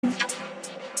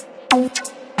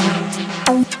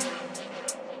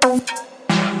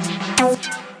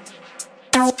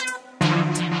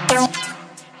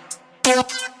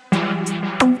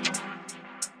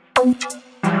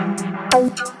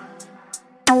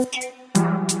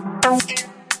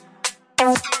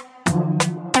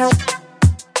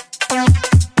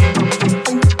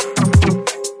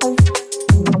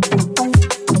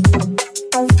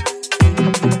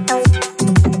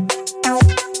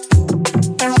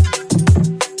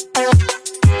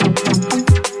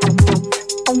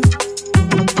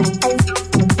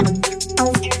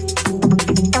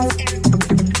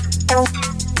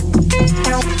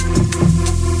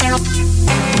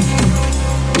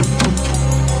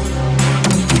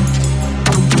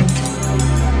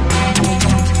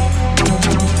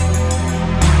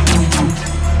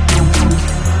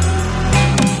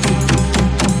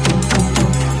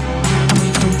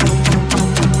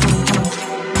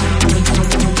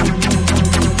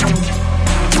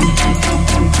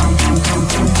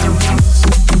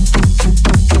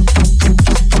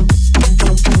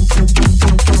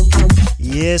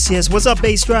Yes, what's up,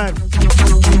 Bass Drive?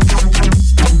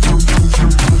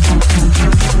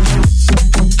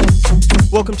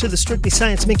 Welcome to the Strictly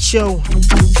Science Mixshow.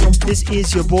 This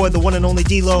is your boy, the one and only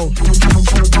dLo,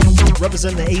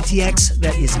 representing the ATX,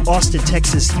 that is Austin,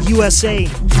 Texas, USA.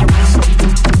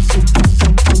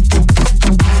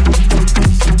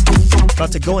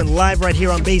 About to go in live right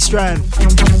here on Bass Drive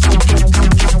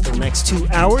for the next 2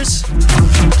 hours.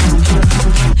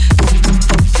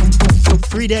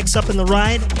 3 decks up in the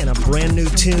ride and a brand new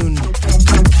tune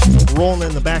rolling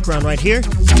in the background right here.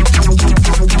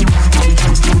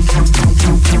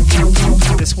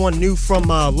 This one new from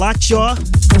Lockjaw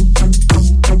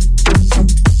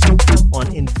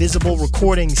on Invisible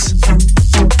Recordings. A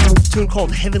tune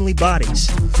called Heavenly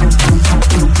Bodies.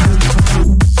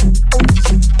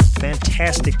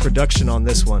 Fantastic production on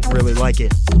this one. Really like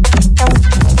it.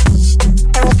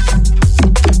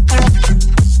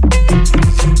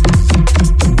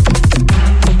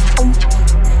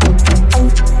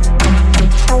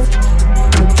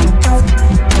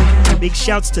 Big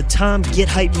shouts to Tom Get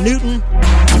Hype Newton.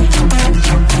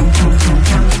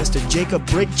 Mr. Jacob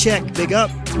Brigcheck, big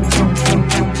up.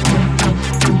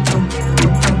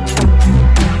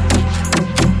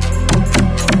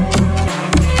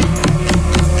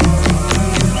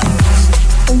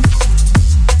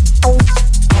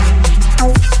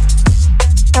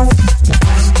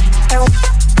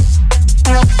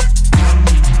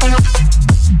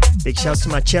 Big shouts to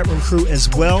my chat room crew as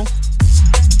well.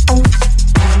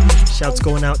 Shouts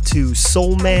going out to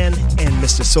Soul Man and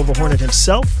Mr. Silver Hornet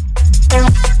himself.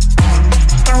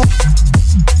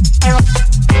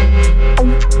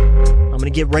 I'm going to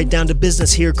get right down to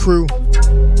business here, crew.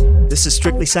 This is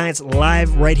Strictly Science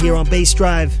live right here on Bass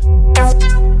Drive.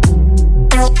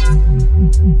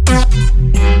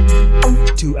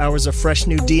 2 hours of fresh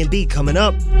new D&B coming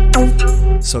up.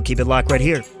 So keep it locked right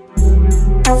here.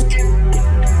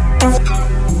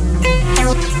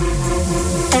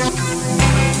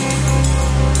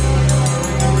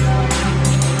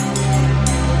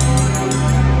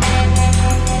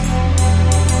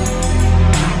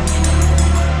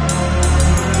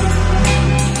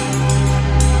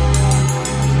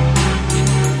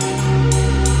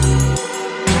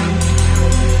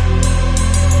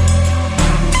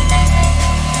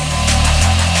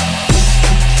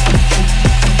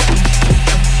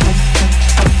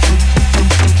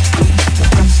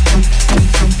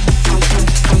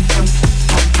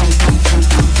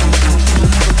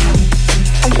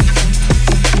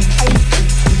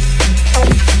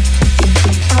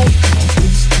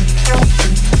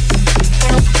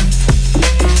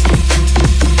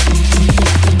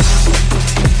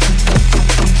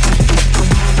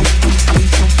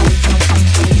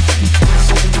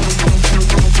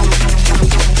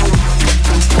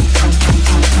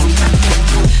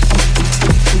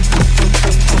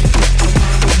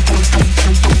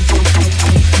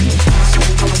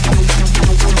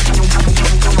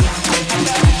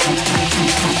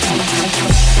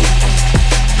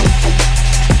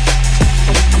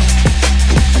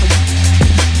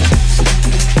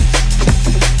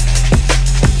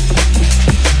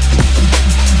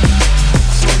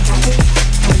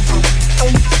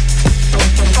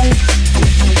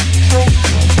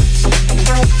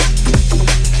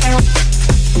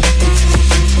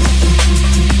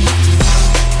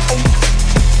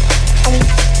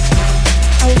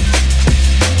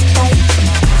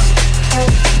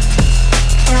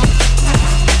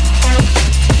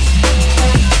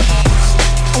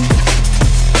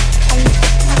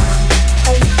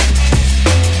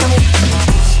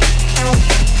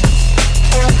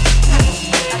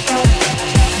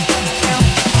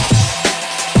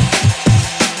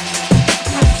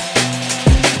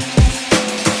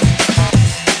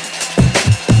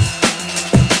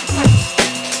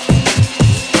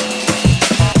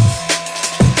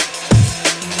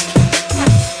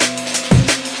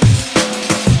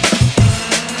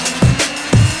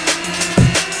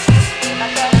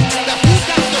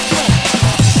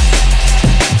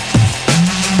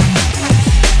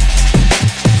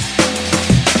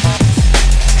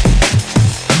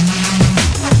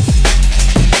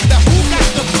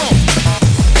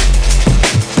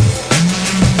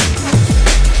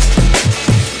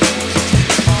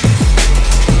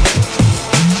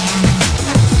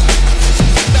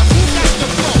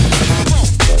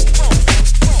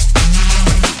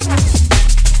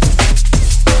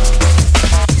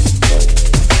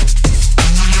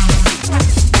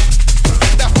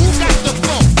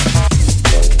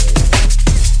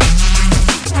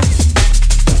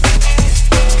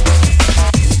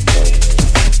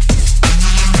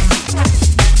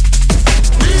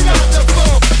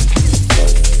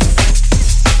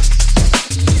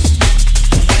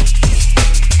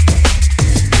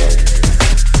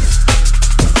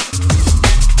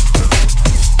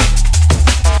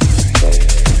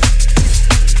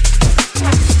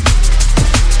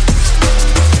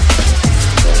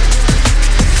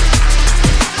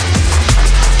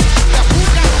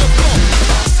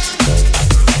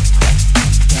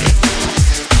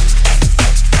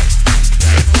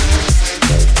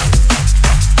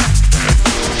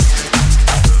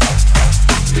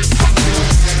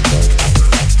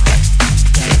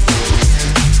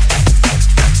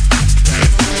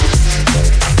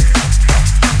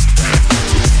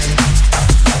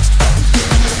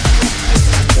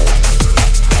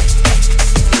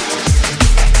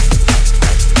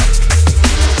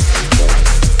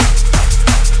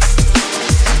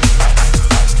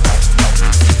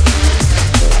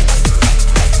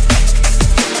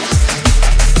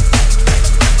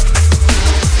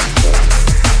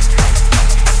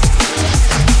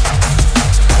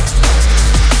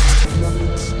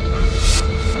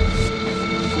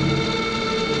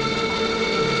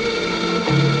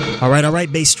 All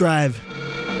right, Bass Drive.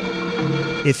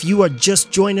 If you are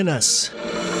just joining us,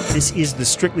 this is the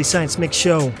Strictly Science Mix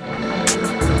Show.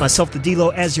 Myself, the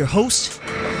dLo, as your host.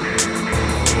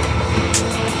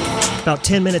 About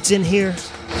 10 minutes in here,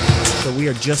 so we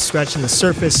are just scratching the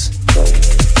surface.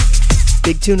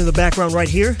 Big tune in the background right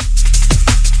here.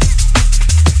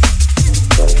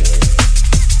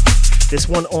 This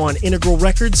one on Integral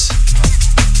Records,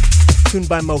 tuned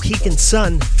by Mohican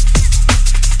Sun,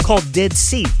 called Dead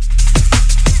Sea.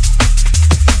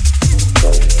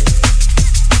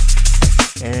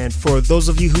 And for those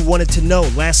of you who wanted to know,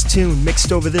 last tune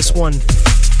mixed over this one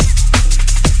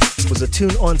was a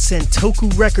tune on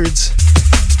Santoku Records,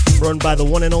 run by the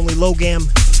one and only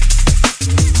Logam,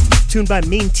 tuned by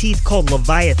Mean Teeth, called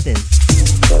Leviathan.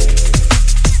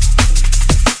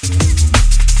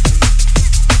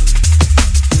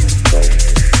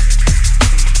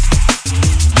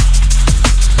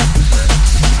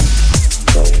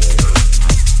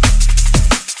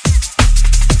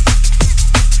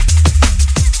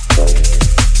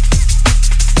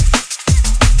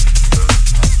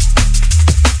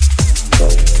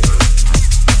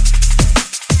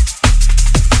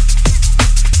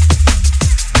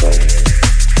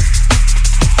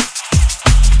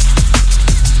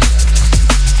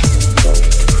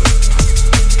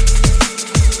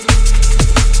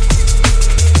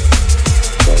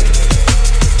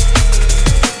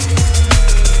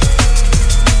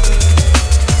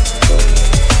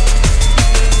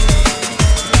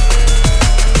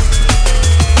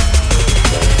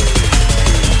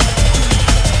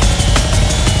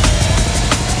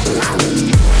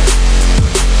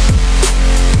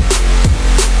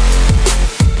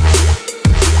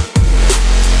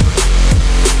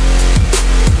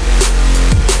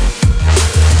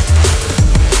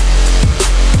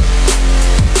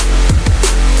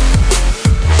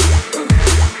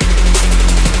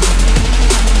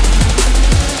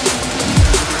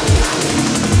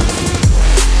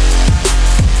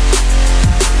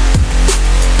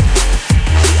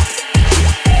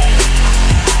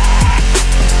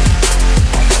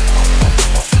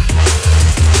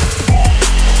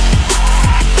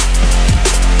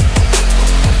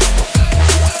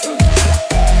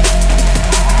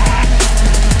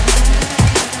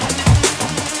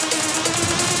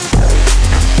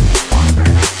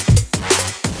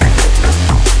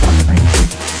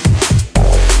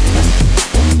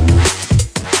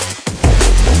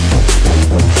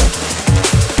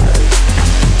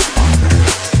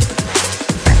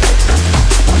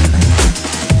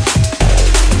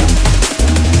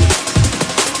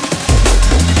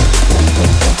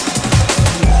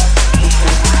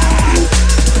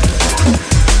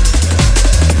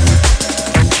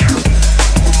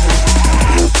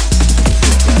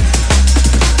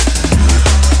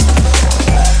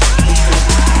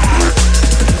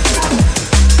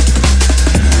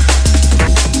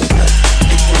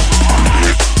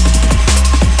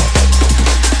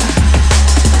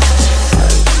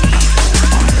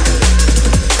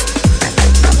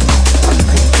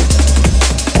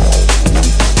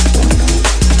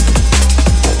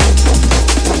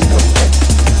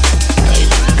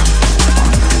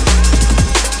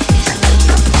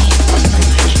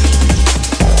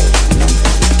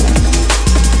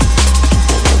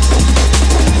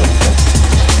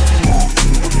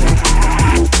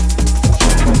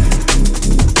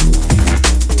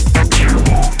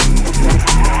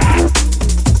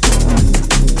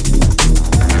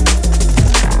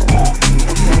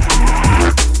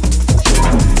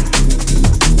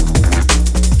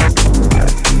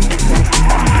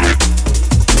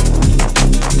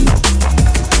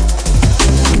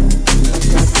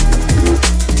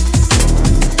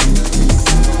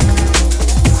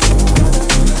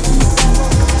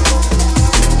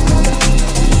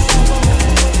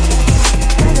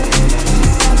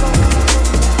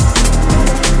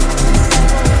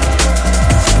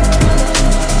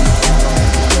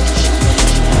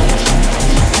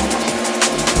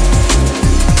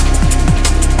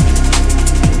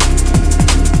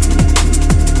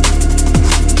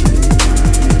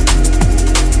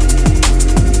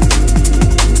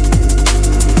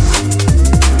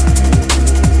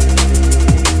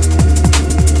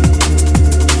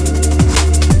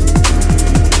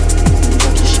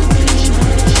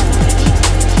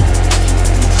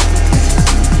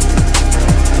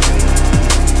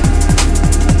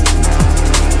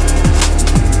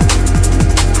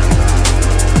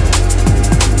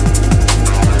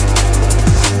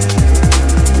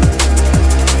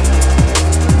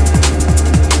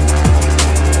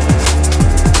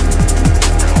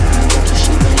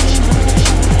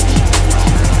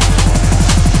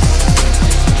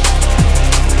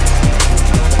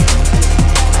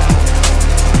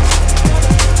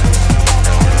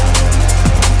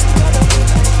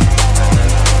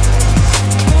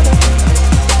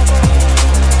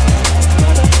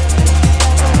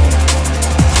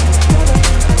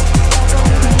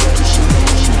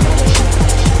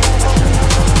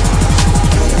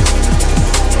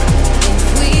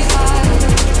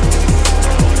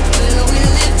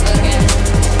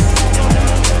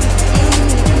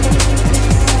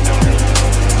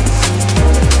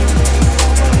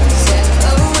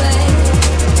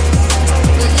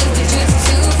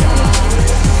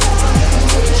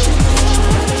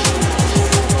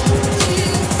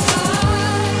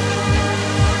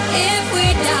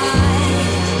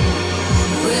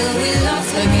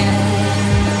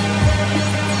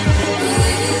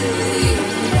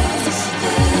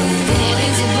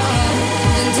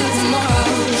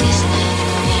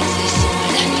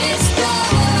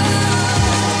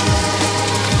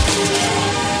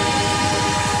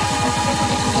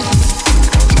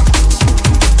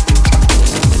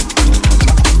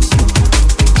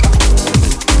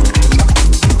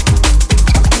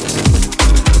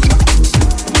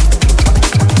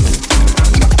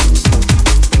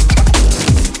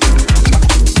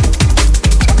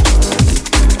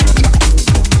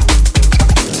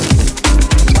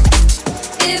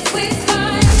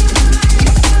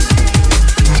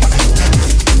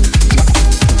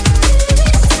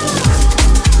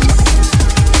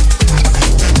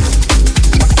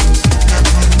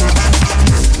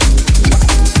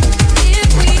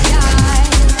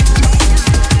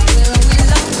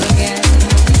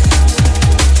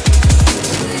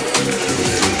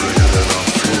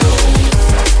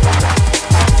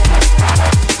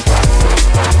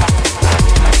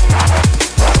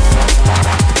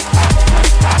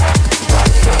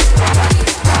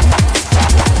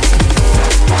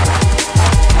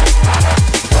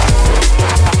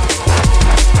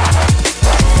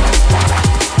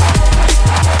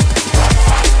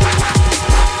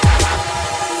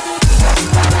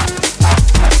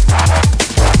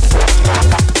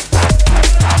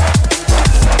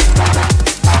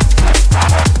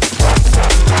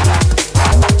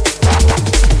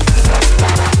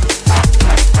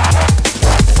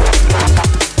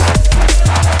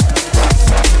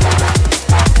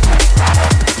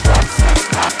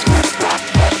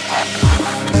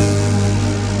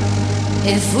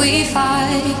 if we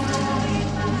fight,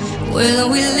 will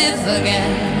we live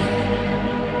again?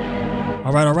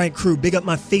 All right, crew. Big up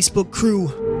my Facebook crew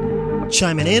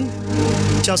chiming in.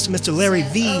 Shouts to Mr. Larry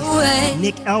V,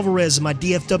 Nick Alvarez, my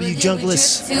DFW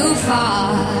junglist.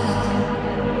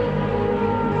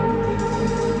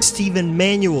 Stephen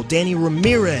Manuel, Danny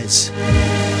Ramirez,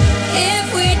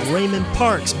 Raymond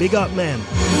Parks, big up, man.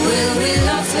 Will we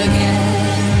love again?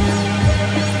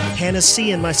 Hannah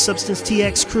C and my Substance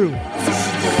TX crew.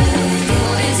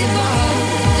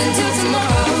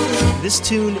 This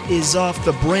tune is off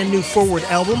the brand new Forward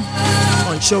album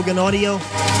on Shogun Audio,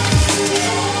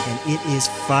 and it is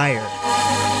fire.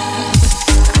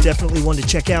 Definitely one to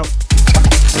check out.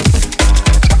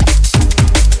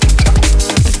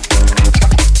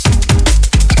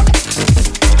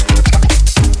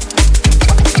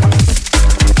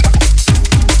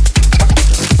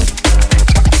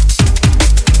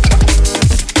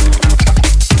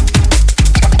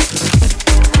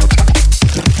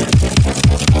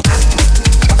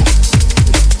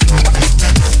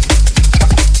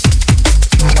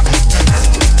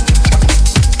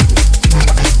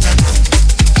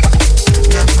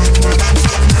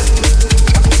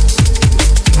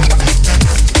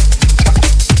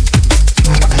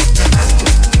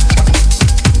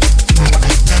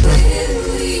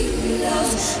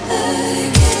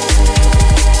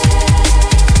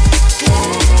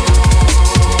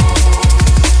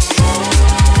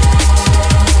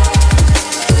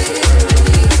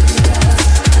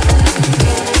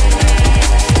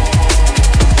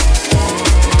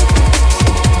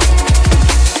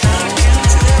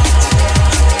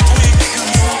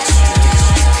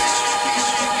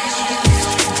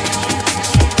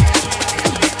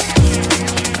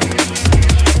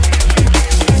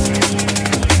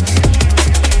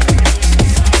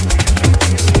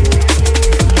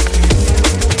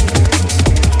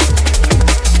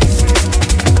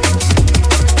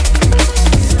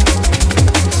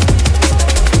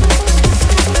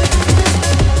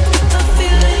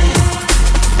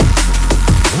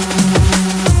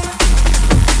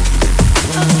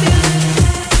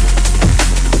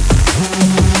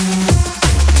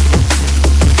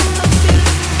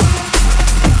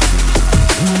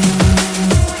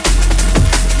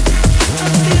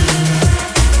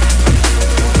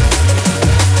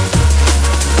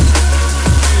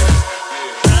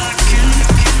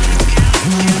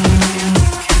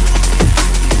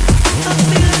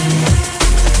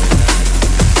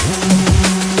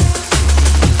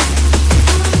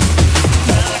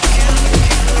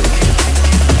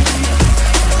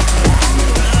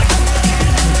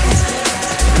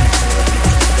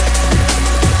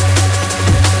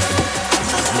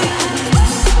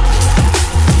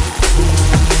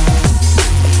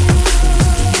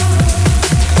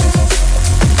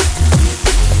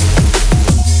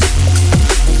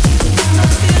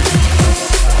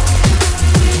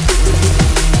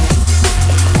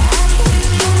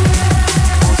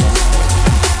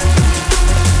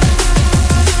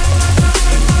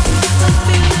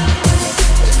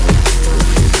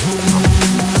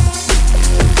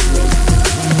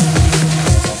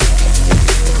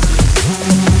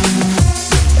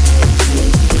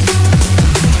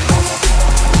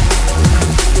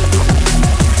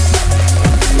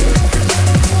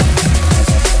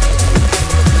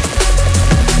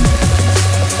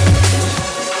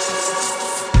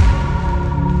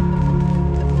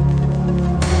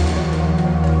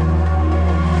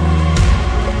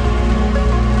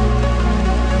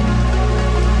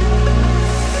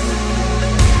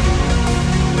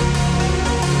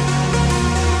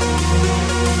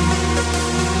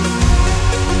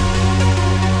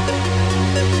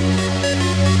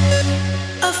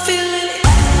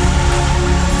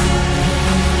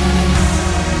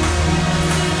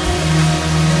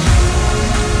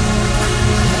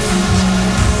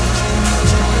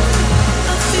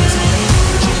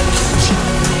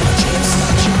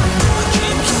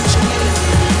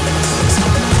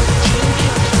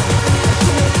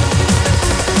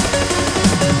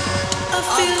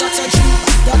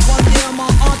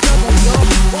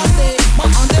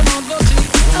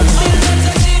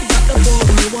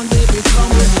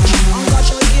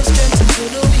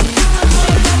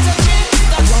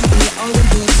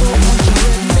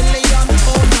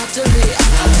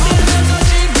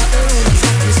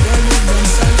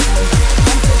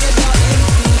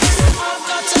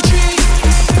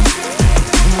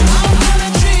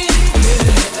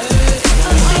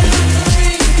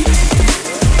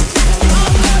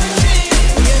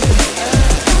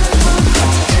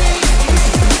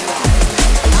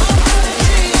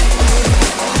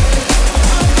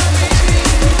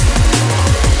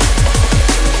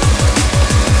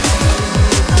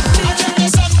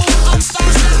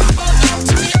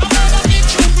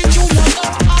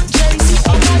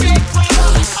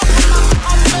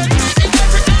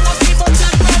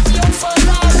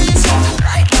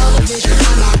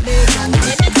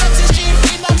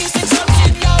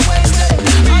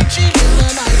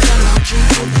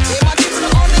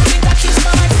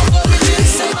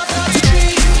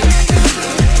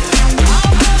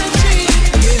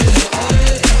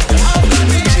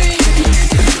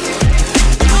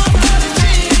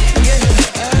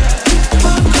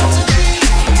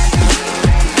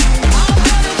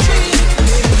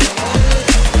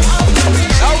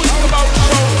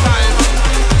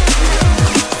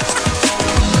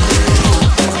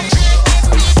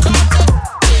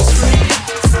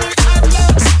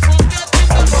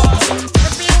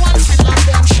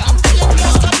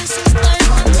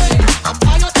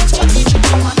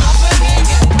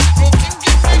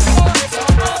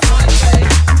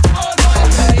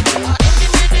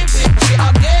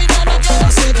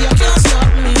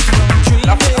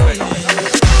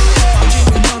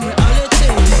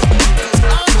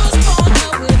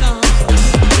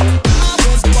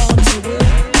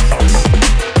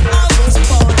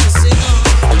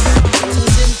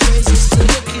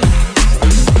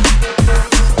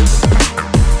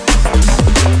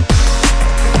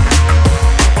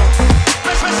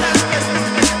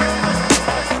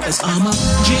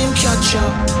 catcher,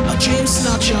 a dream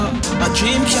snatcher, a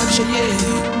dream catcher,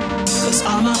 yeah. Cause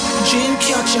I'm a dream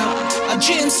catcher, a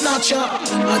dream snatcher,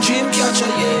 a dream catcher,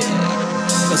 yeah.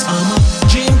 Cause I'm a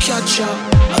dream catcher,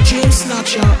 a dream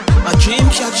snatcher, a dream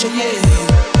catcher, yeah.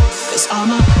 Cause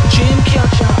I'm a dream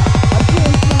catcher, a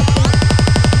dream snatcher.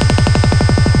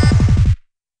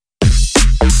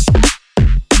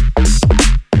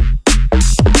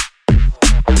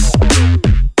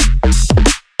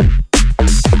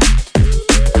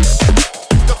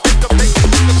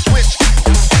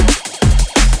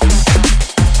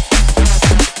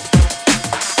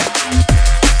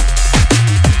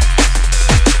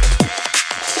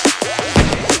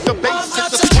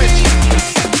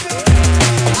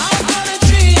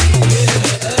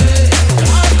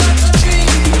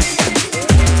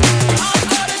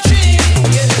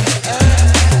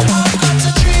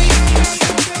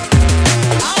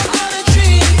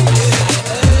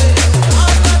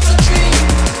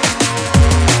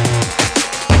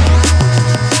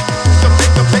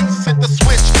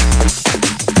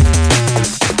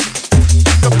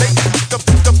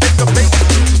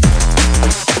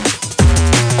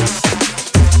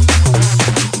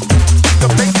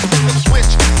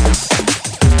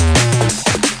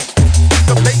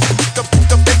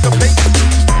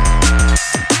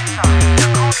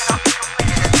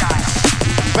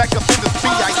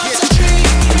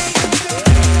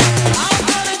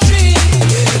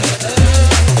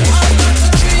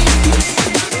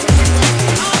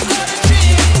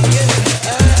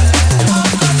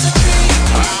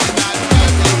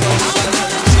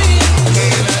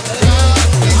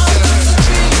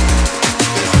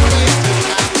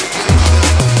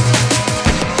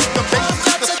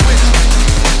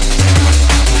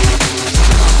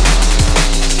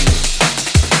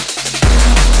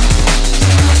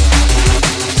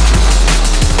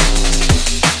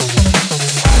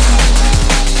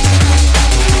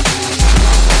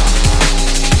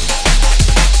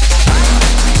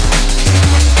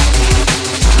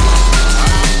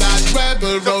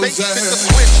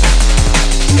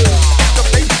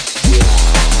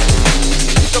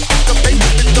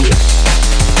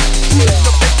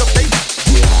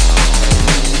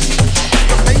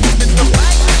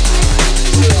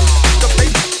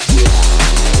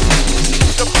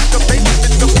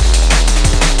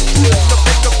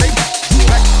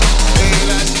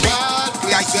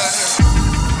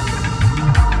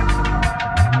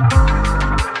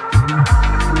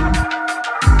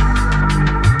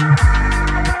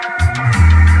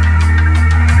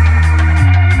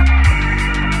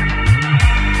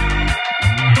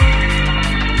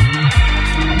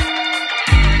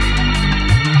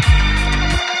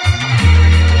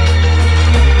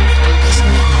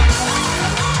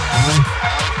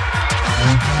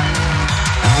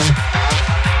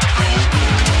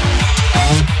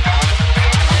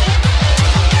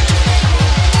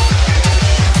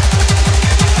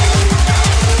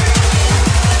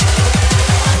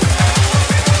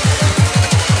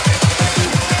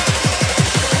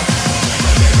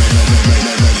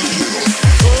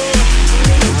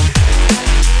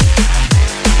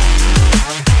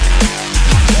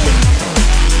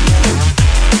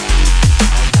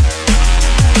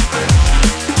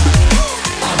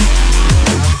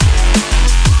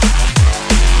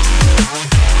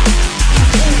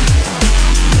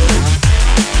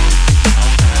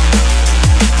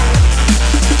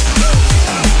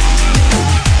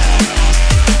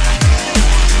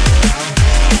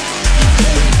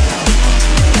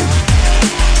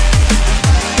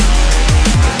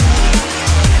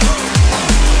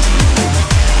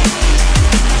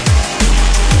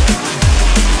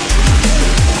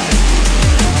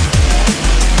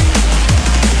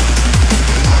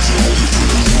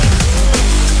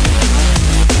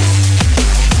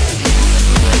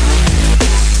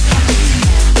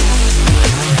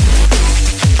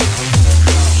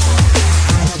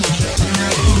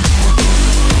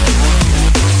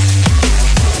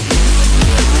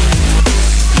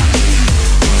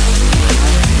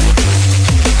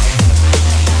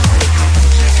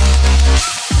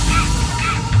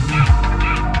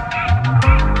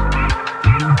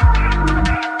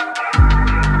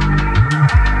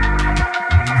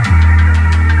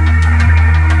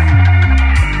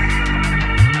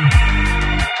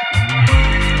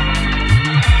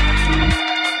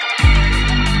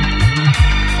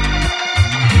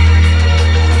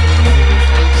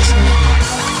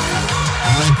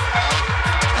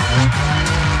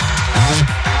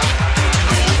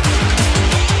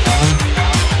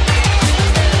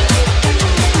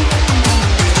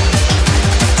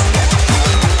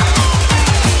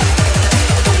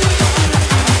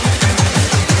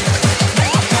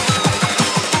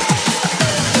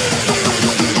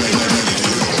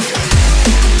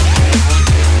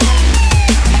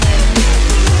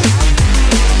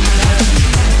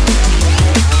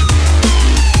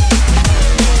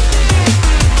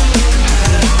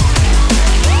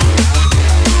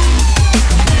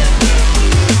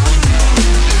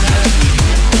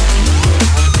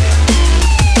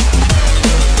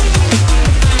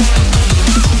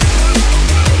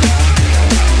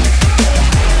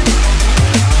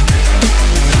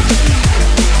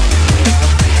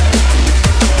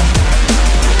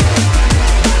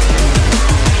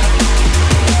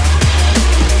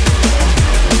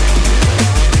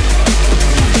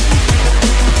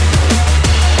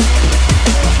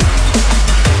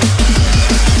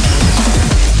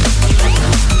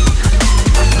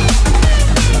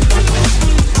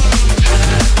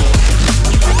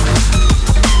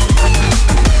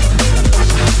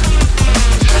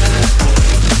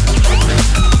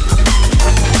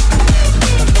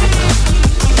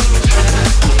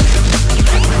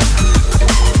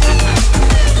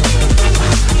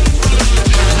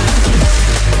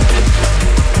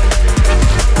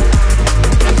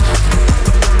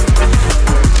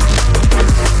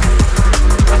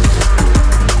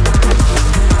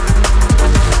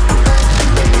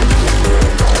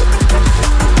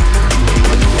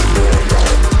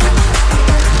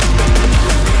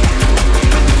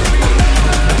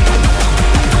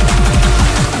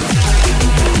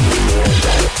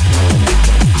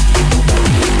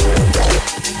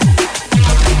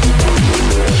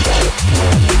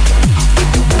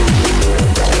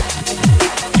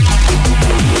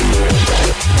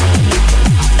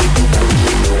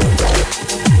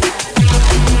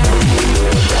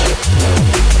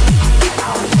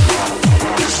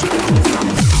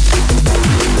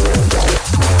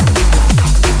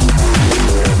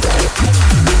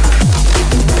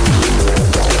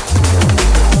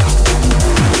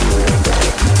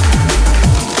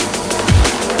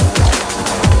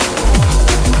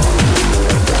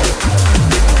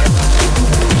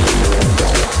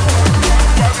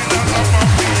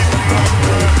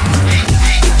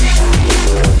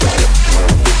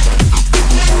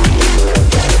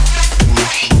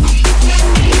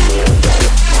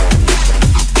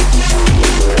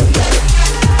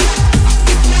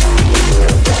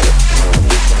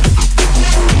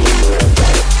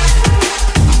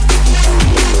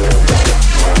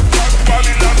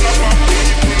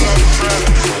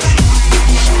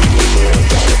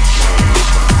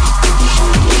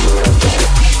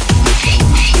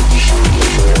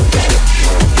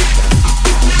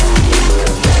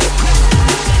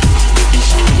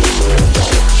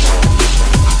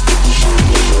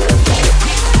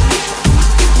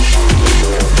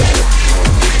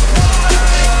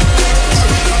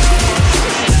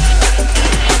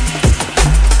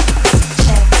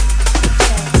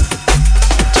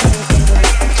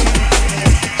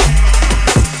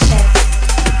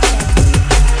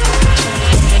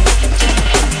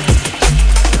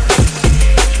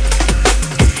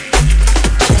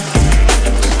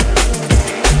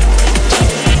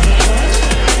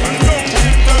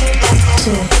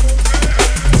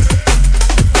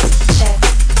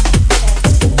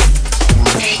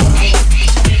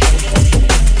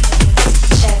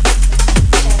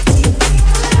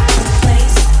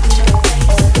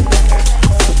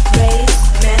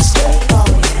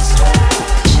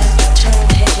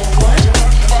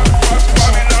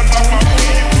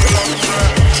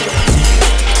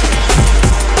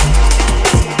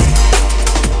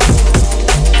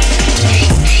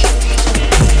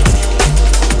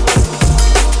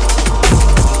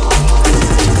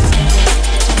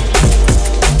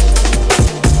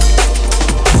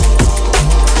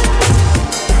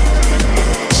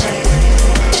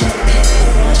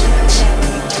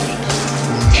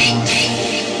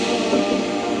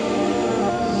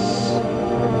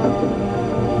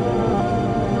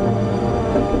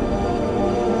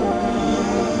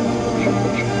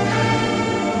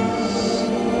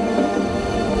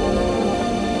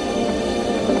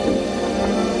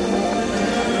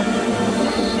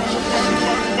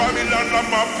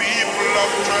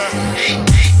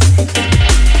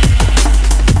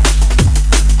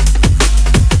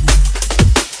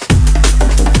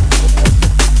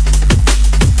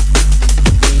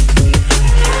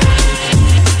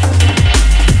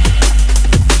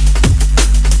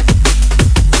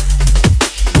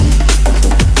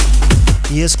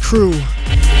 Yes, Crew.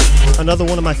 Another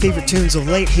one of my favorite tunes of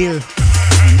late here.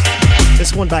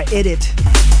 This one by Edit,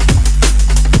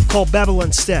 called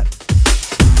Babylon Step.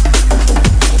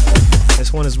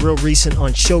 This one is real recent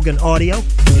on Shogun Audio.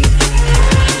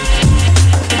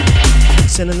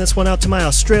 Sending this one out to my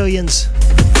Australians,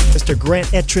 Mr. Grant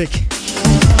Ettrick.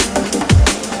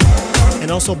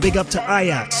 And also big up to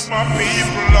Ajax. My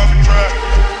people love the track.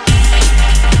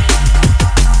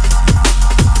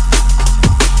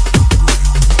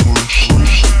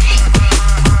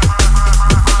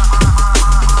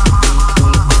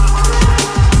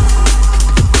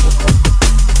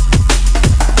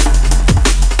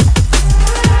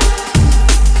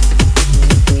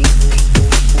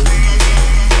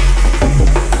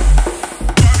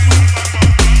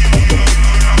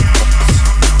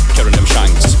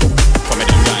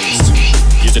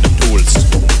 Using them tools,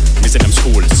 missing them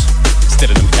schools.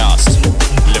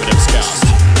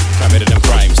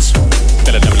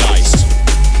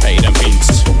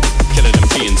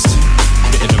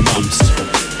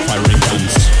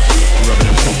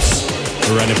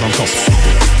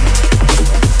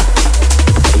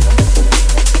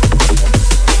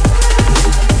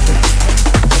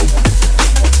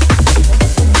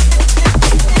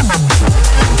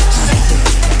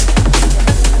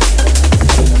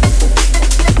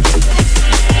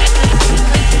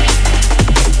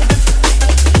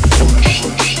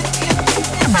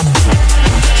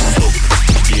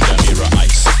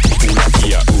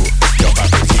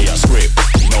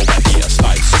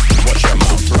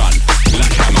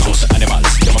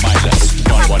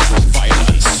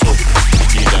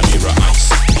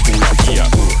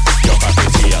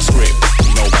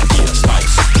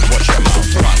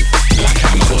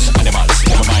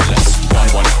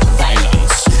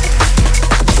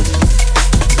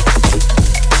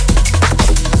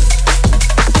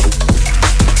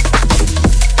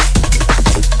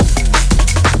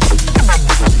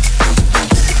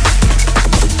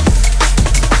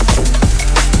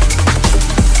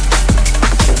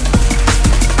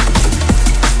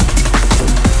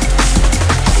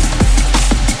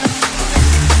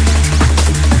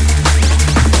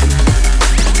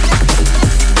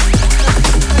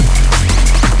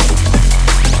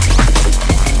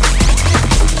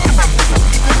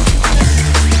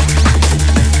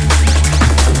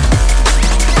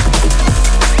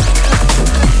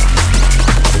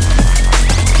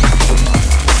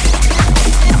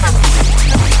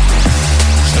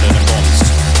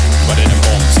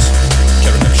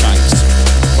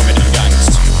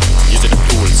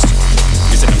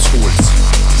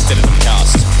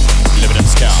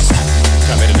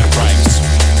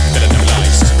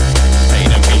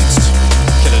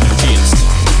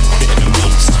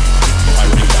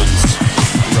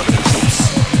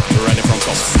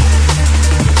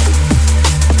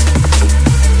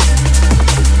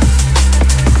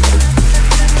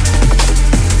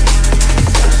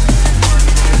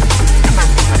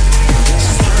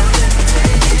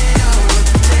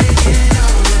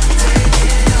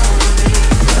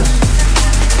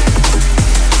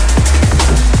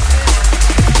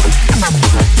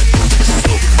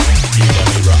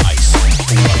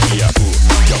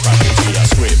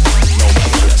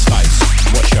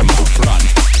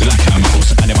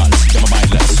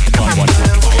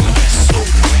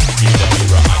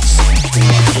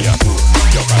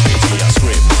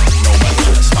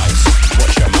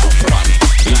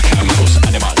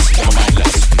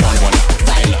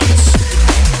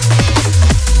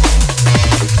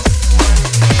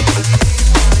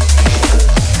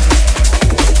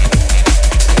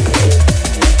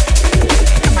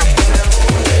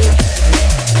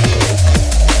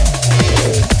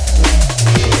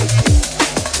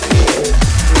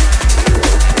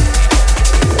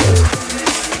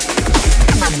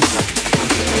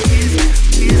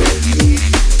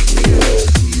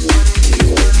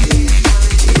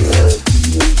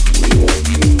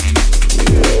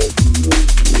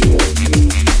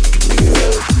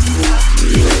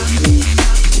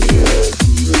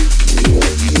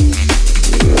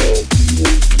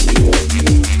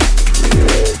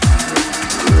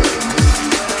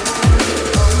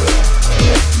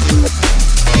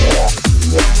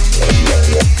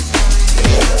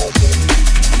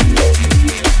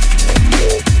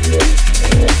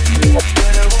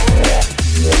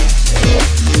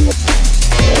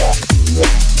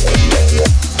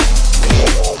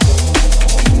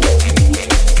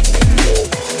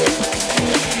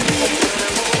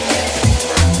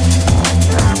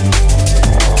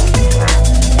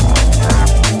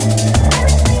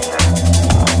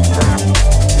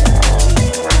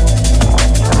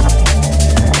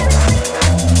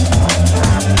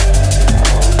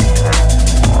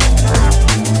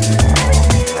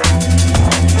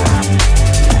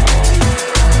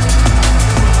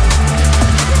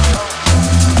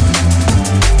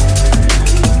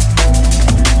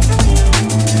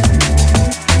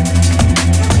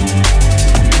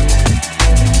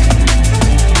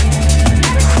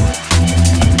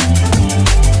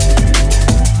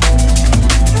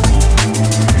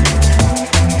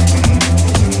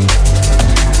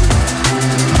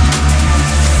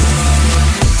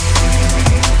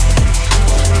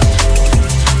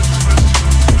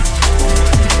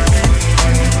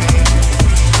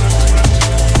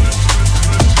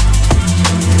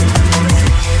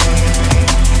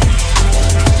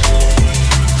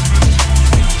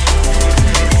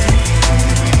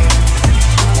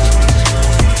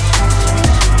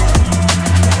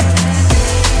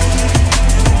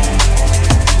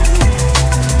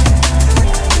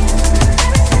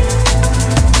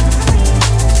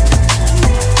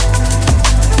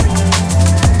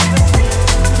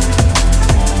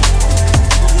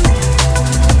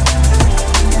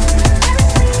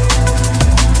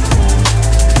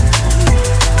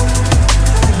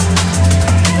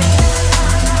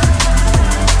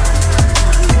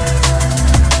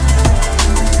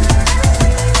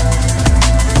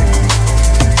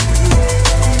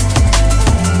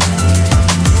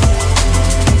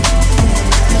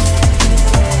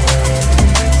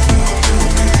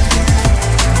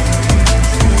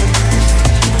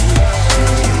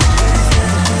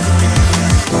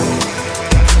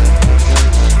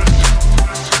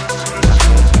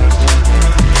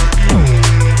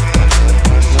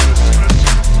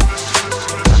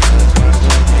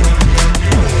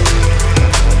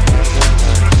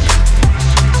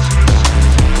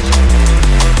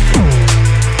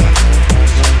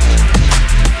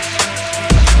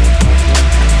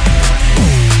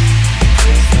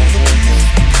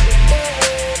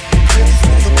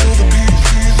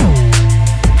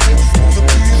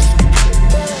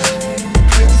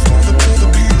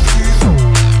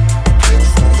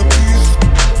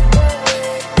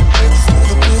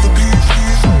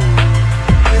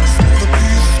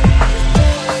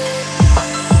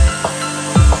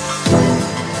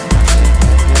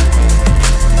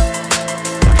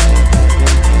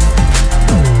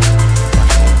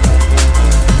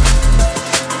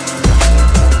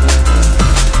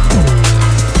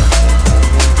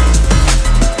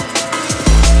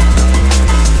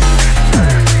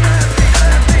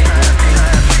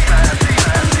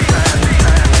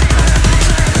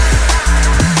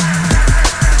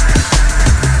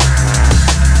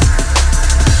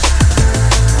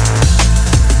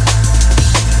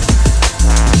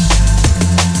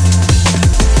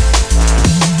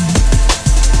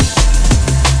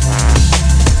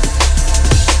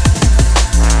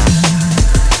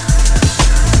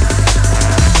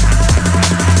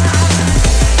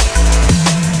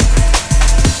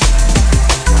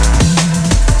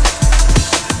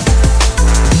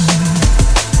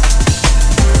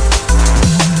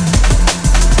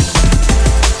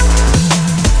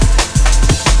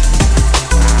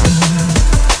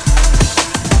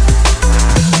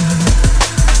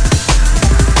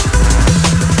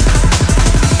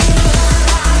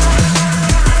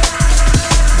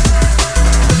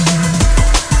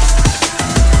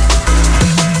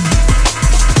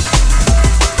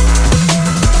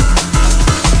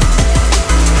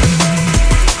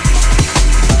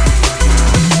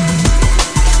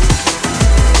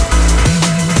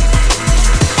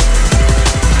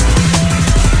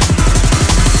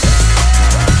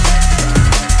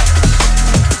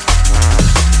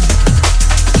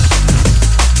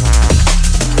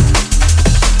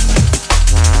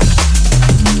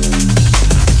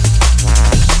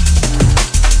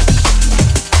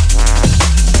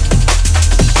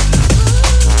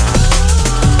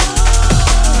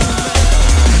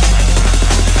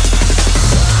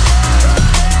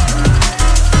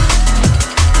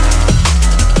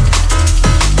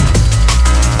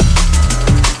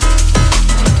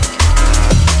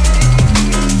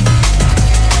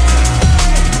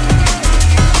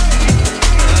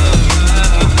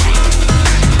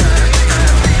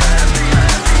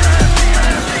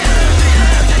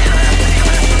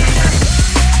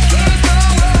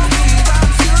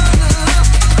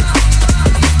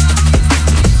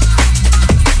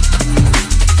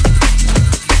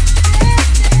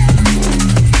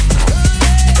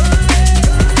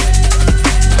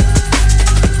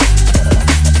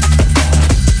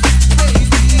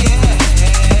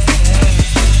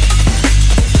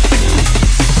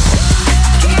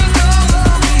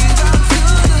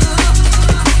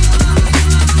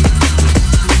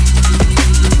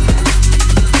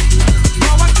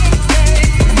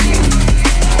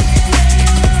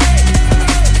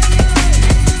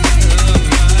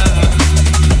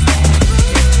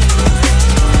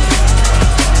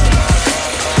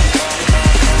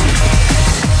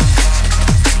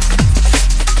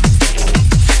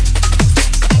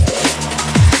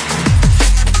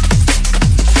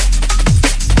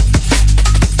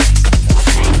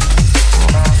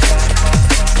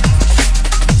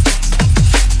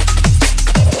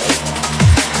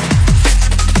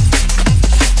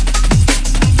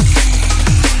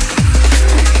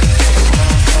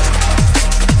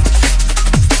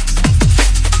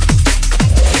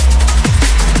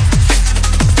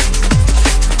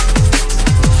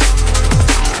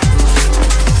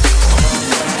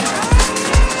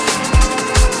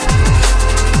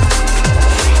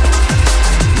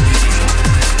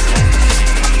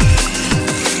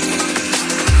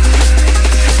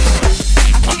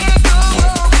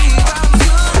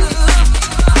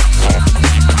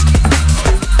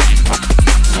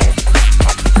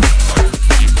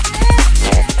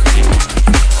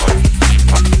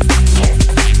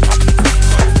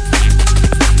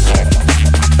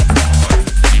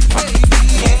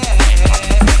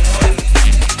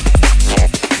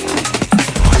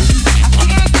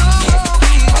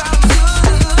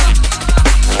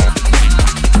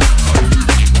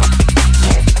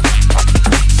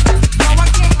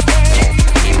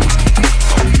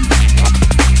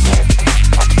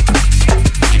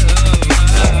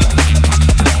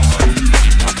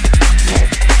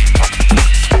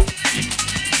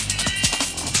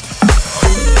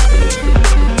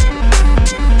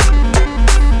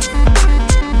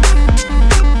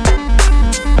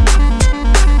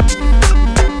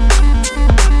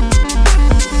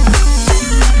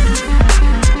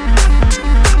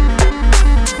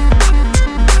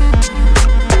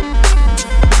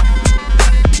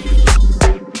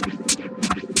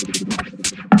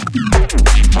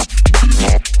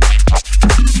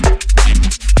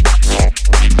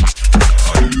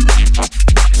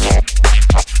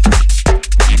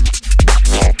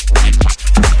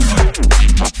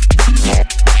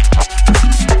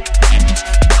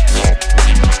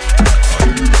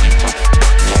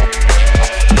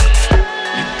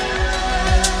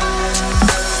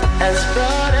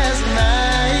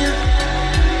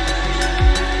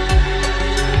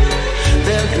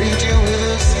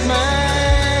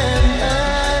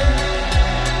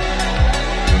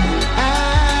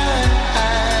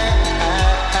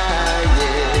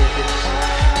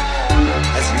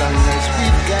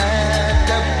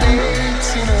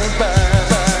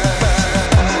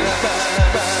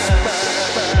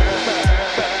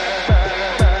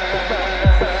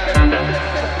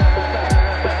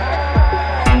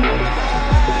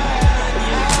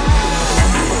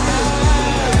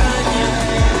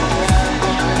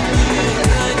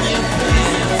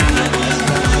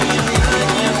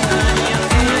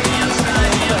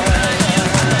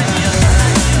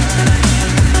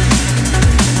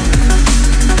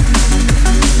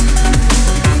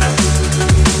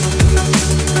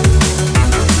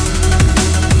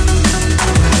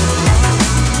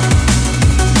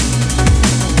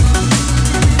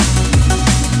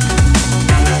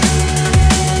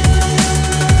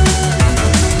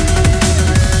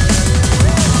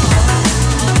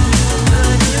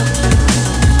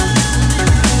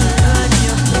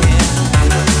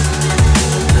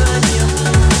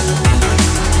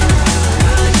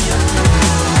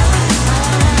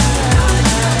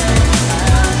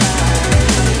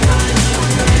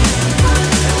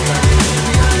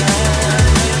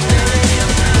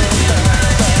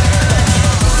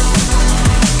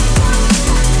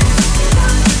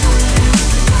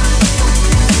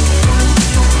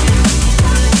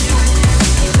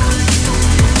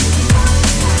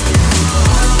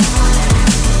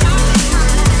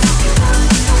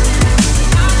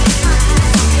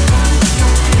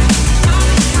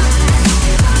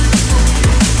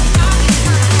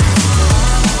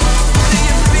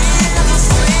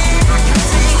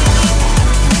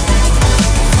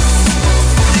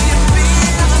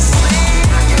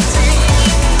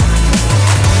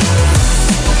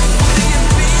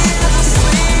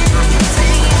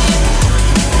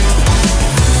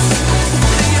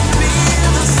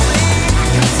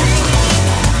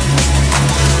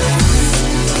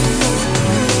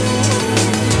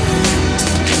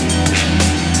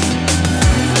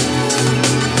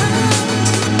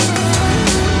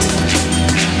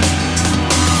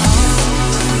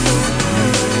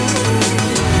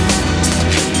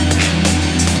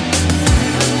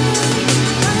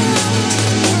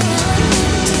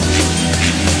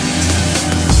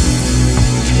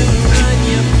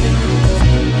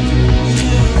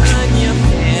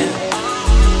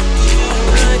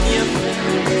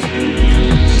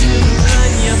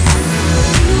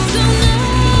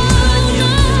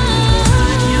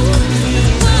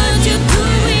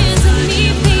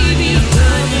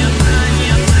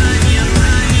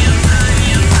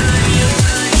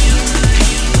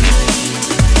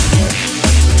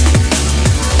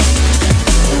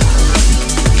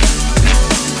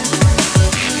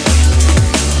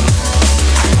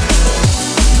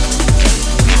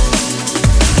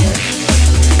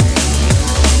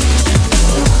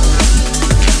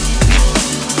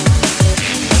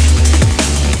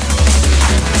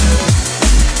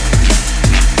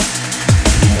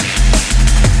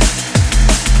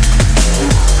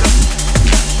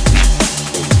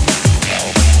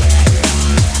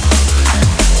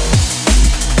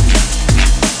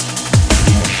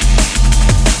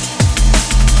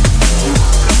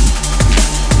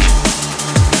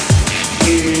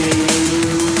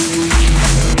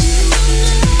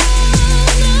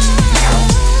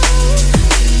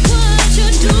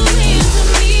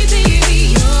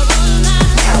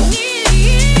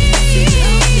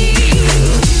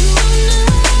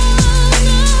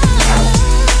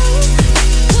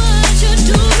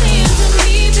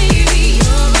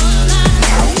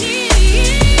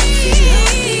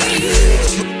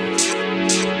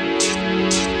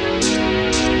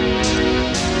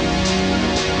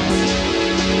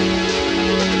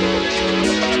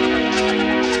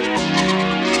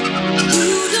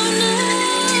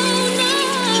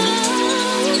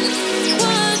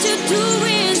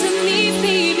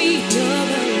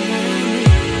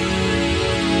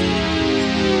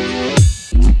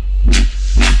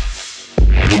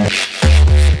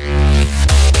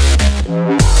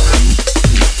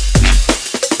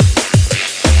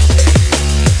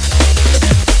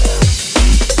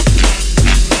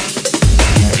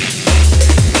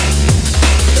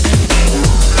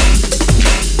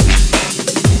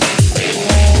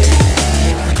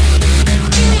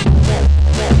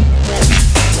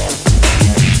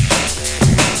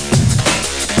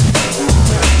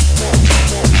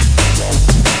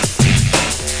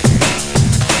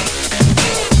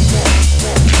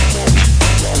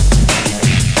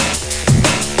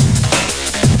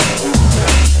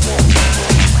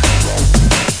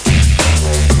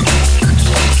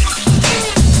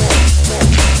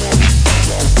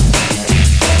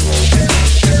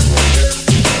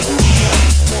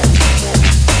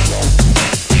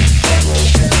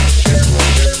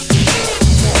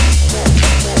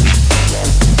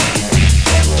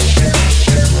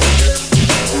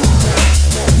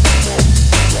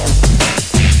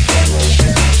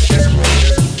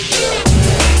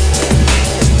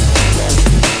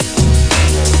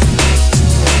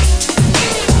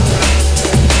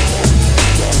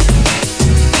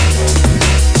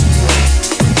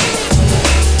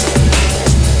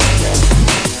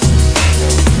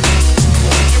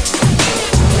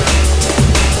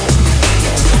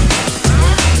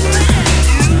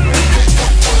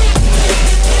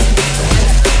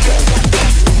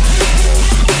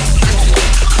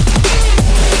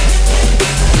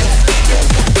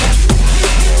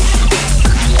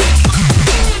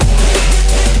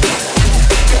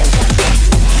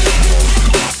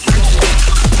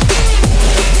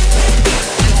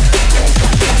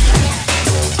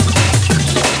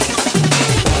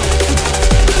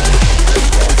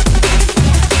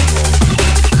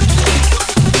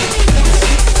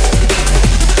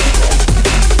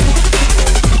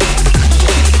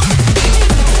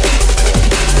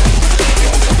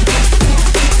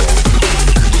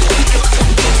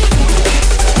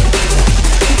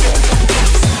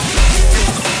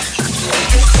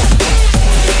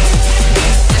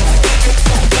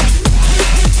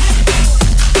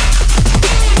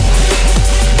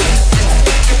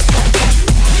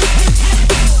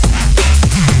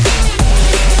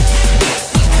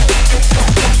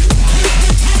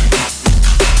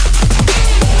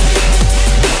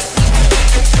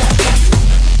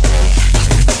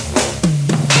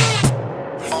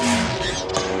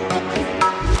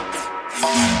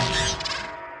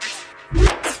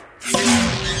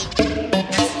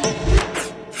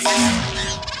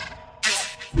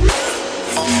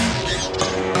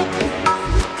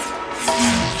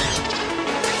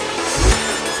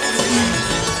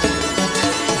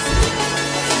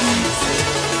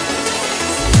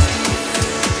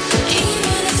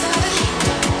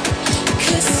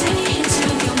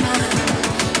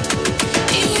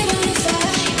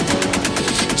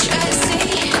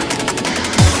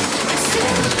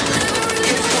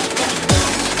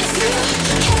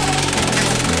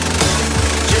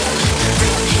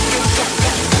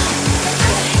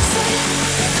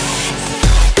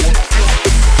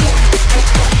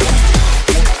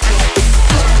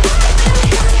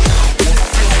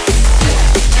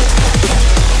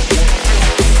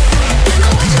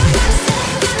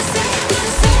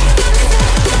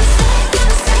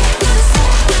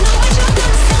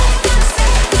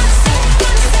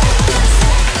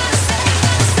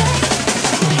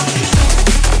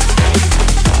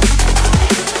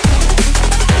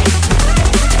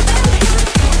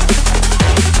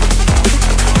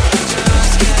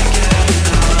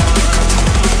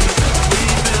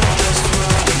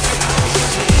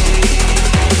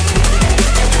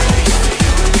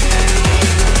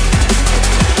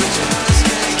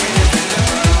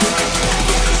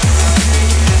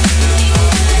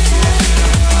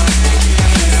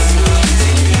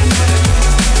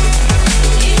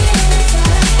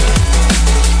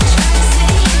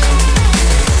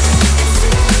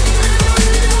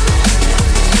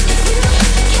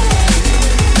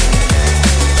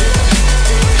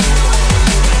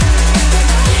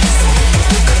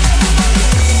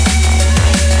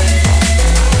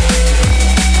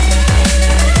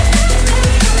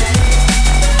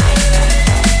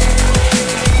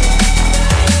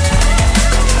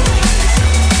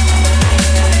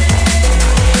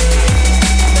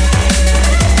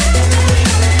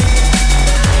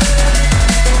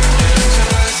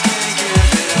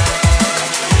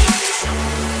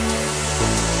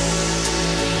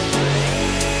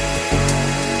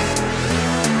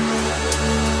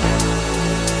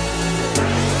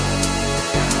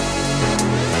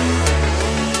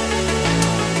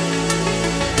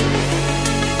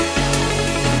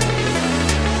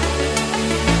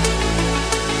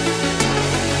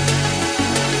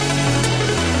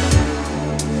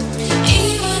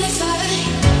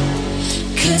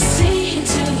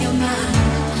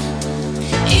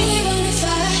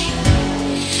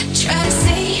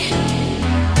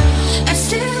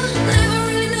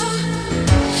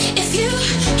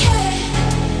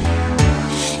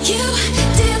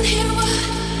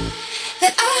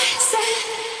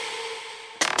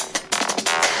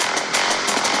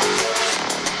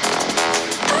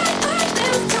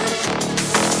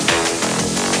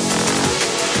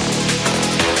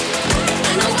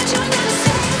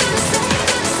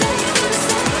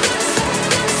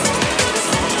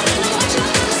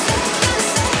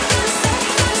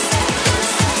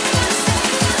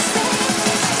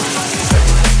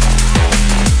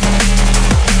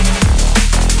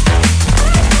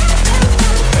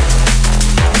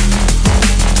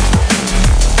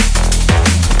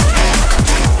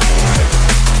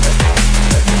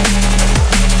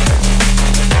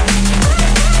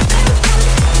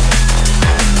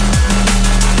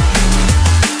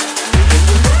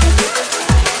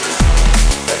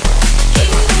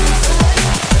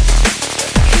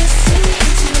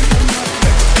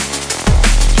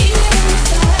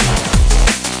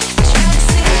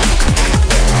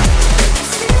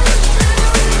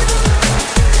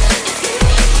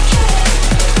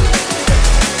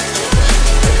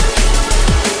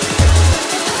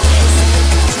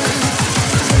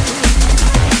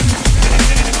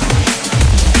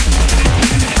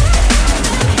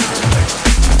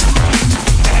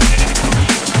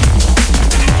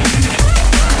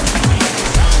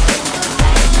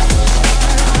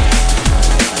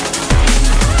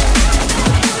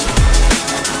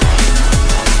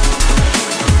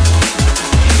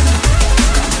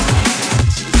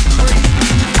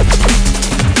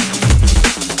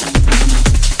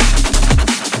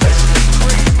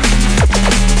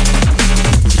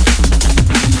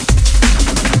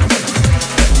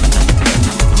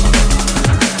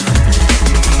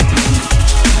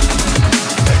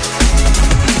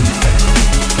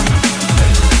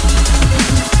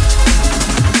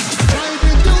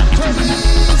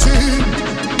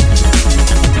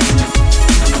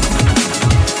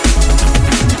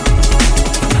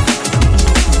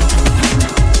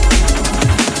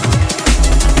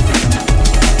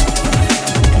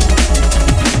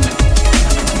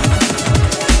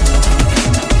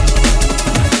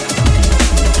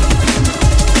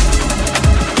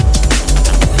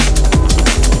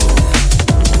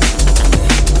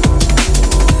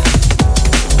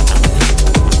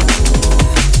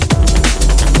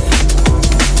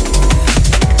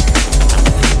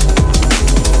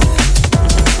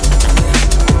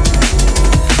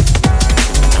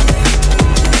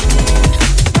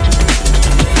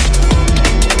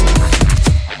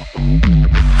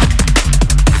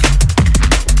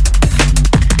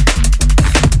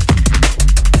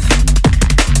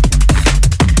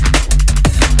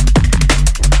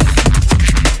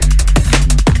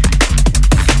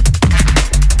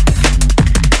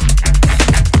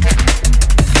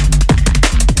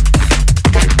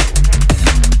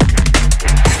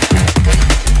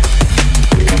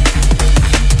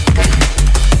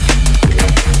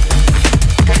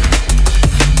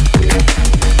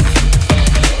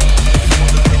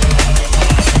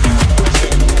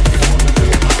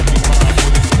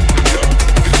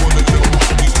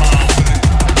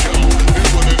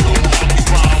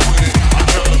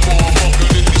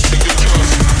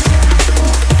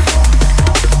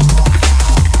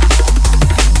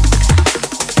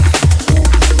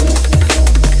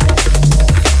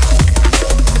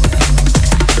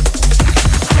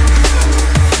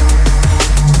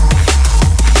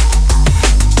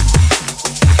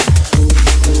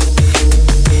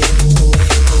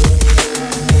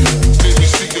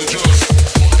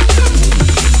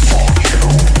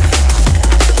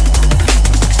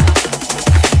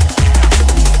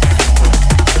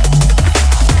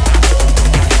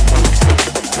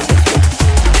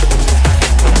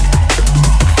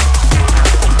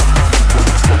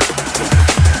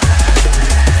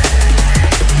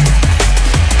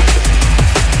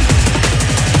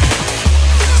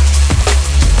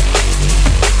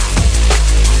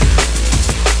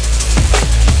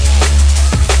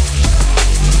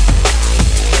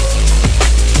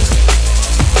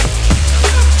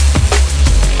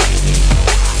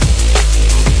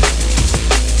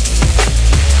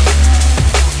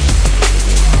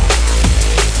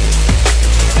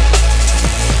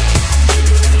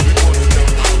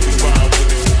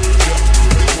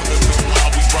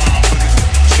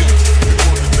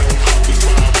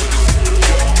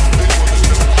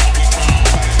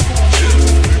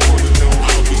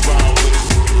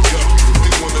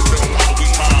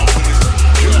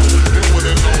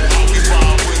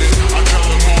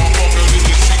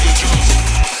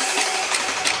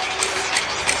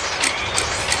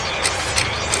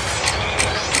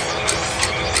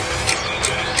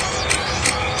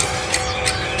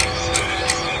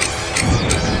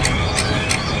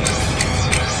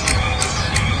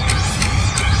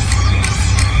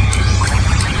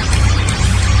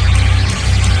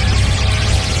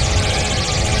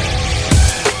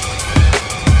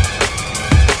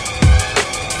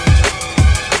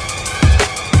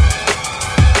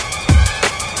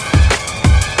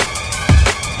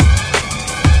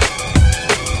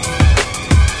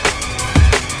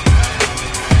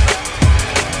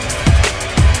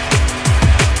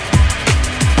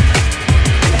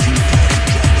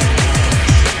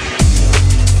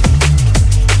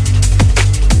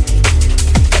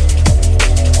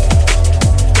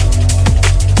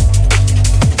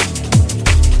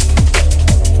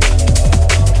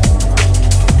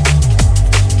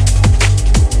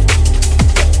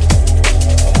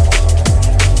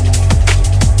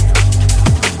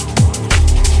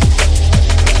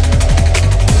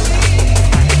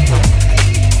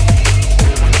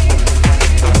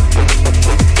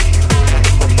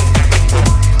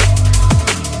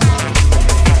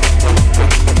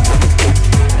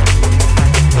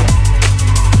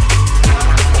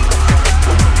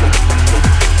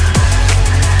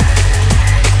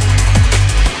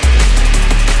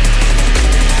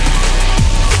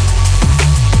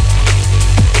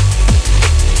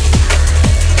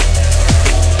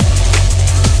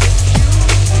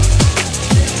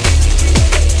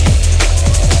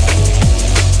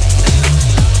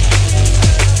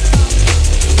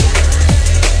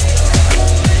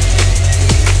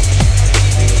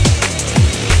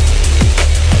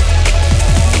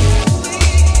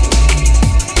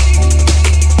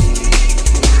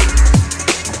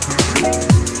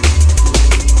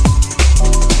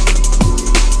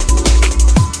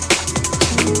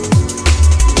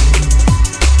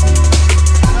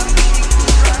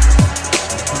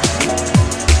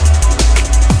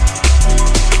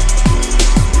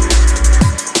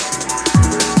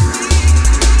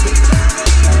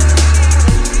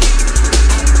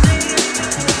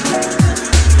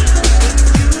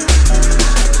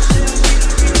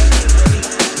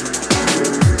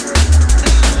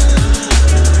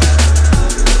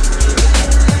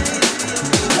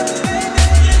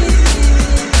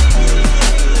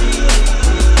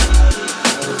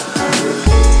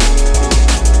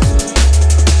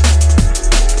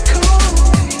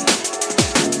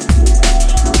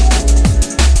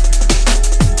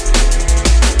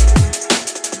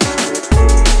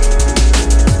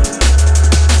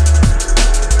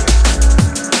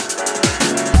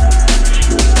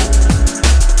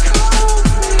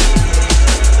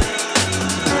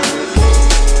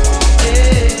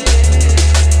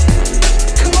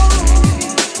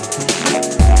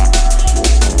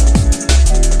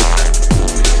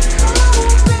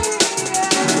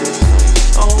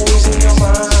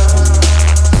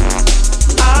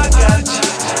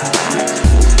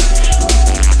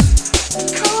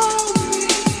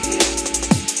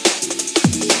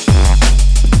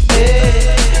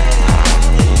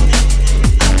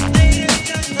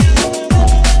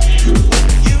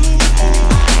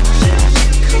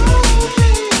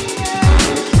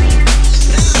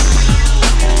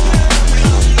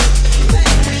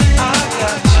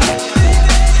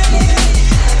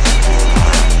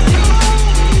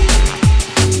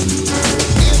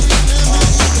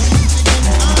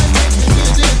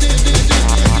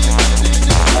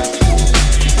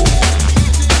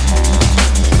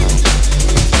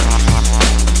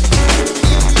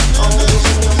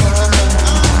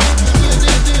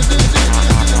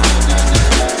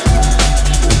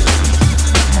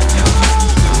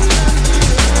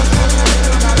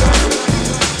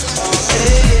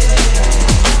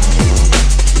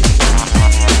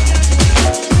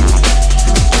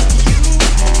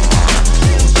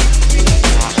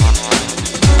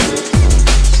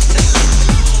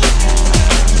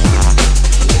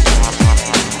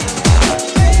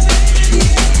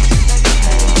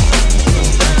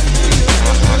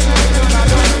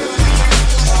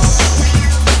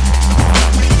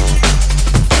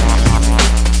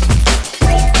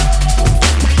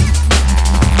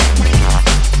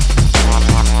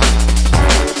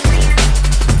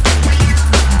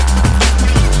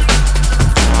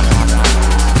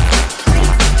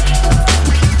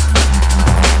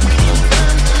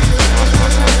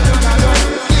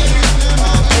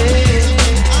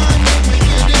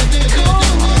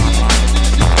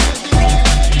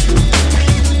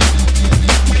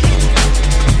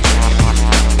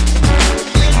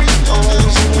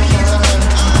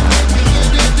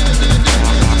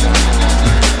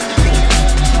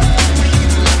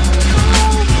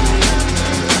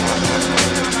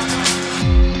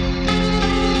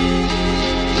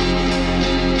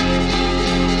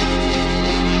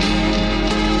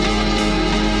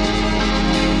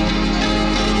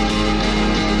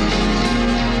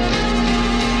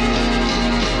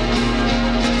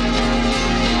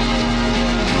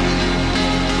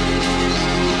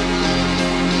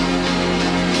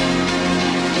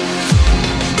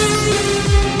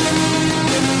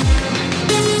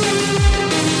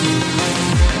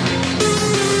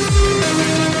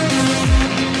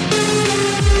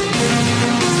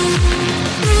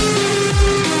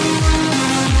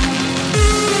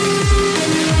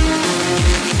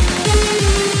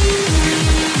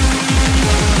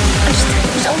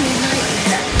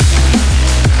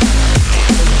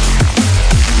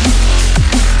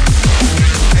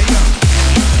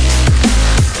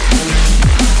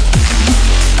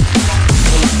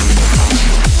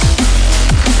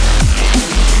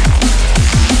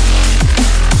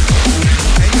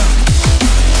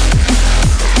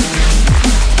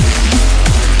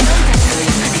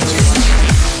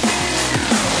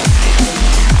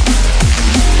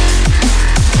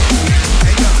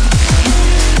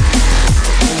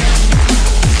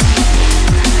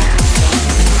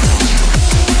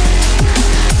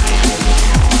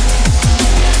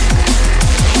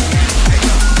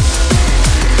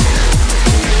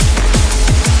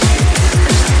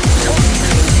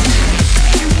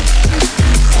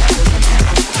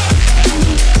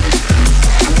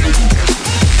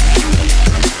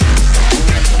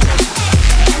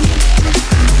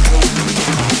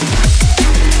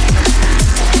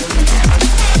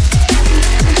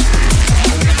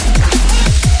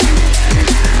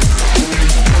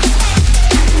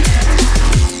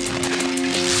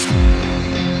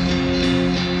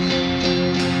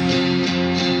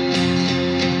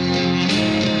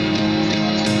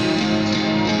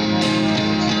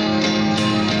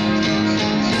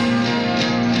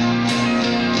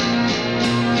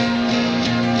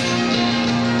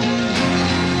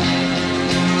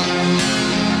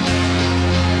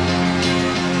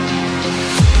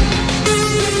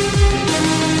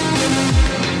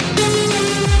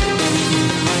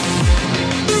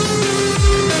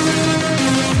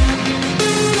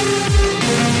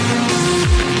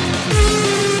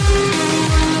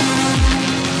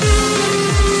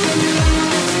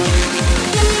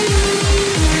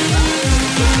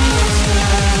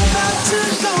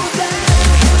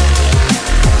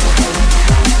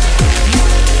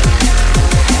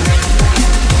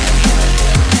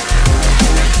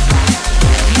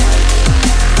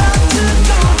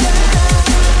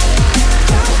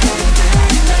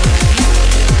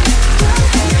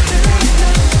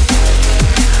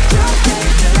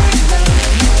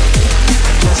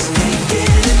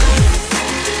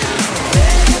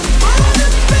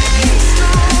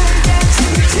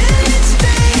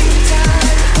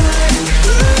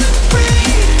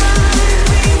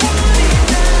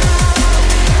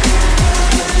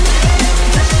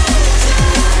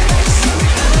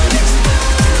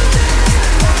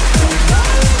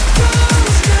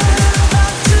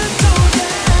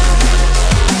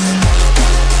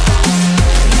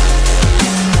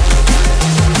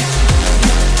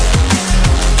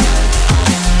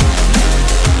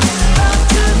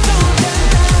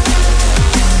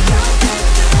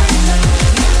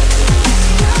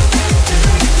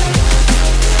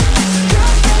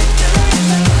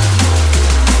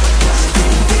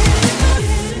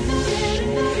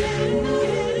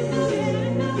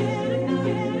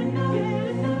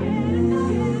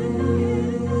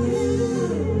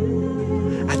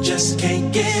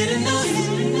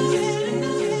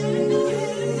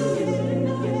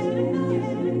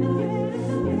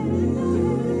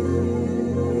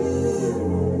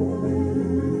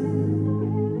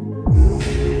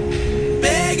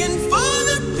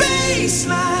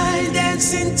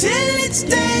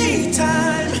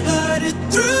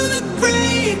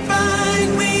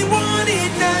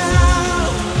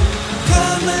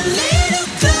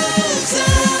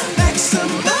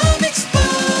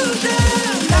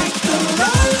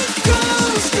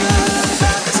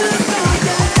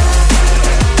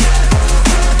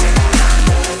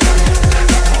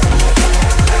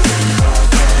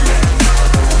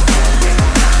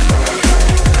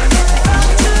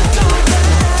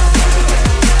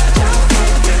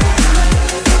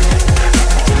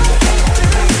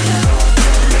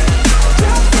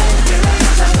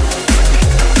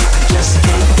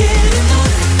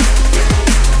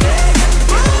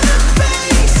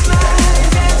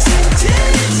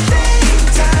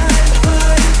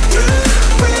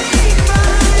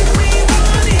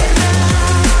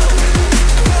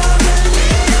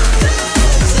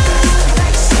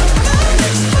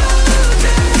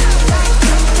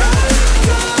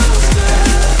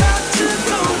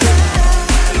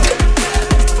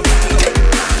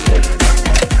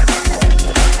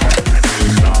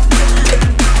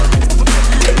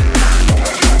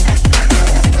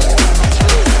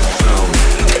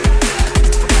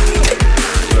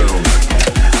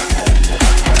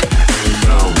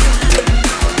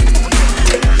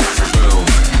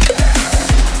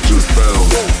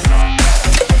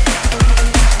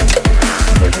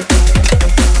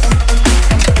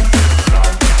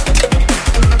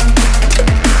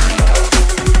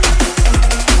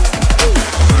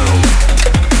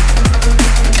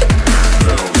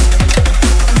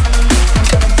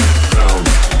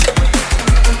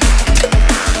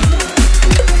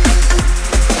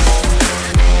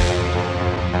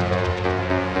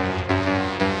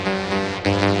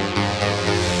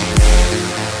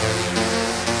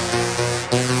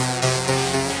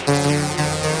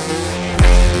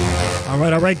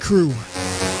 Alright, crew.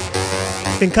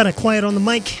 Been kind of quiet on the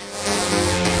mic.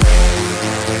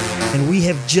 And we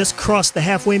have just crossed the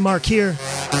halfway mark here.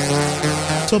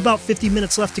 So about 50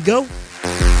 minutes left to go.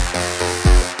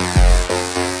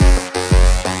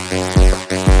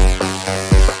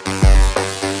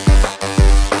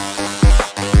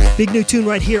 Big new tune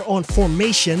right here on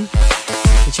Formation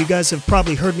that you guys have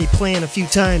probably heard me playing a few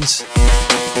times.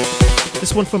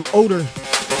 This one from Odor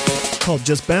called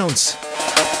Just Bounce.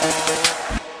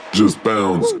 Just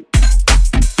bounce.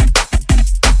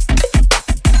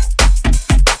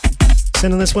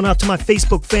 Sending this one out to my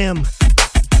Facebook fam.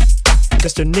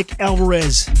 Mr. Nick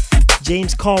Alvarez,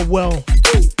 James Caldwell,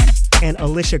 and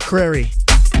Alicia Crary.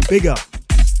 Big up.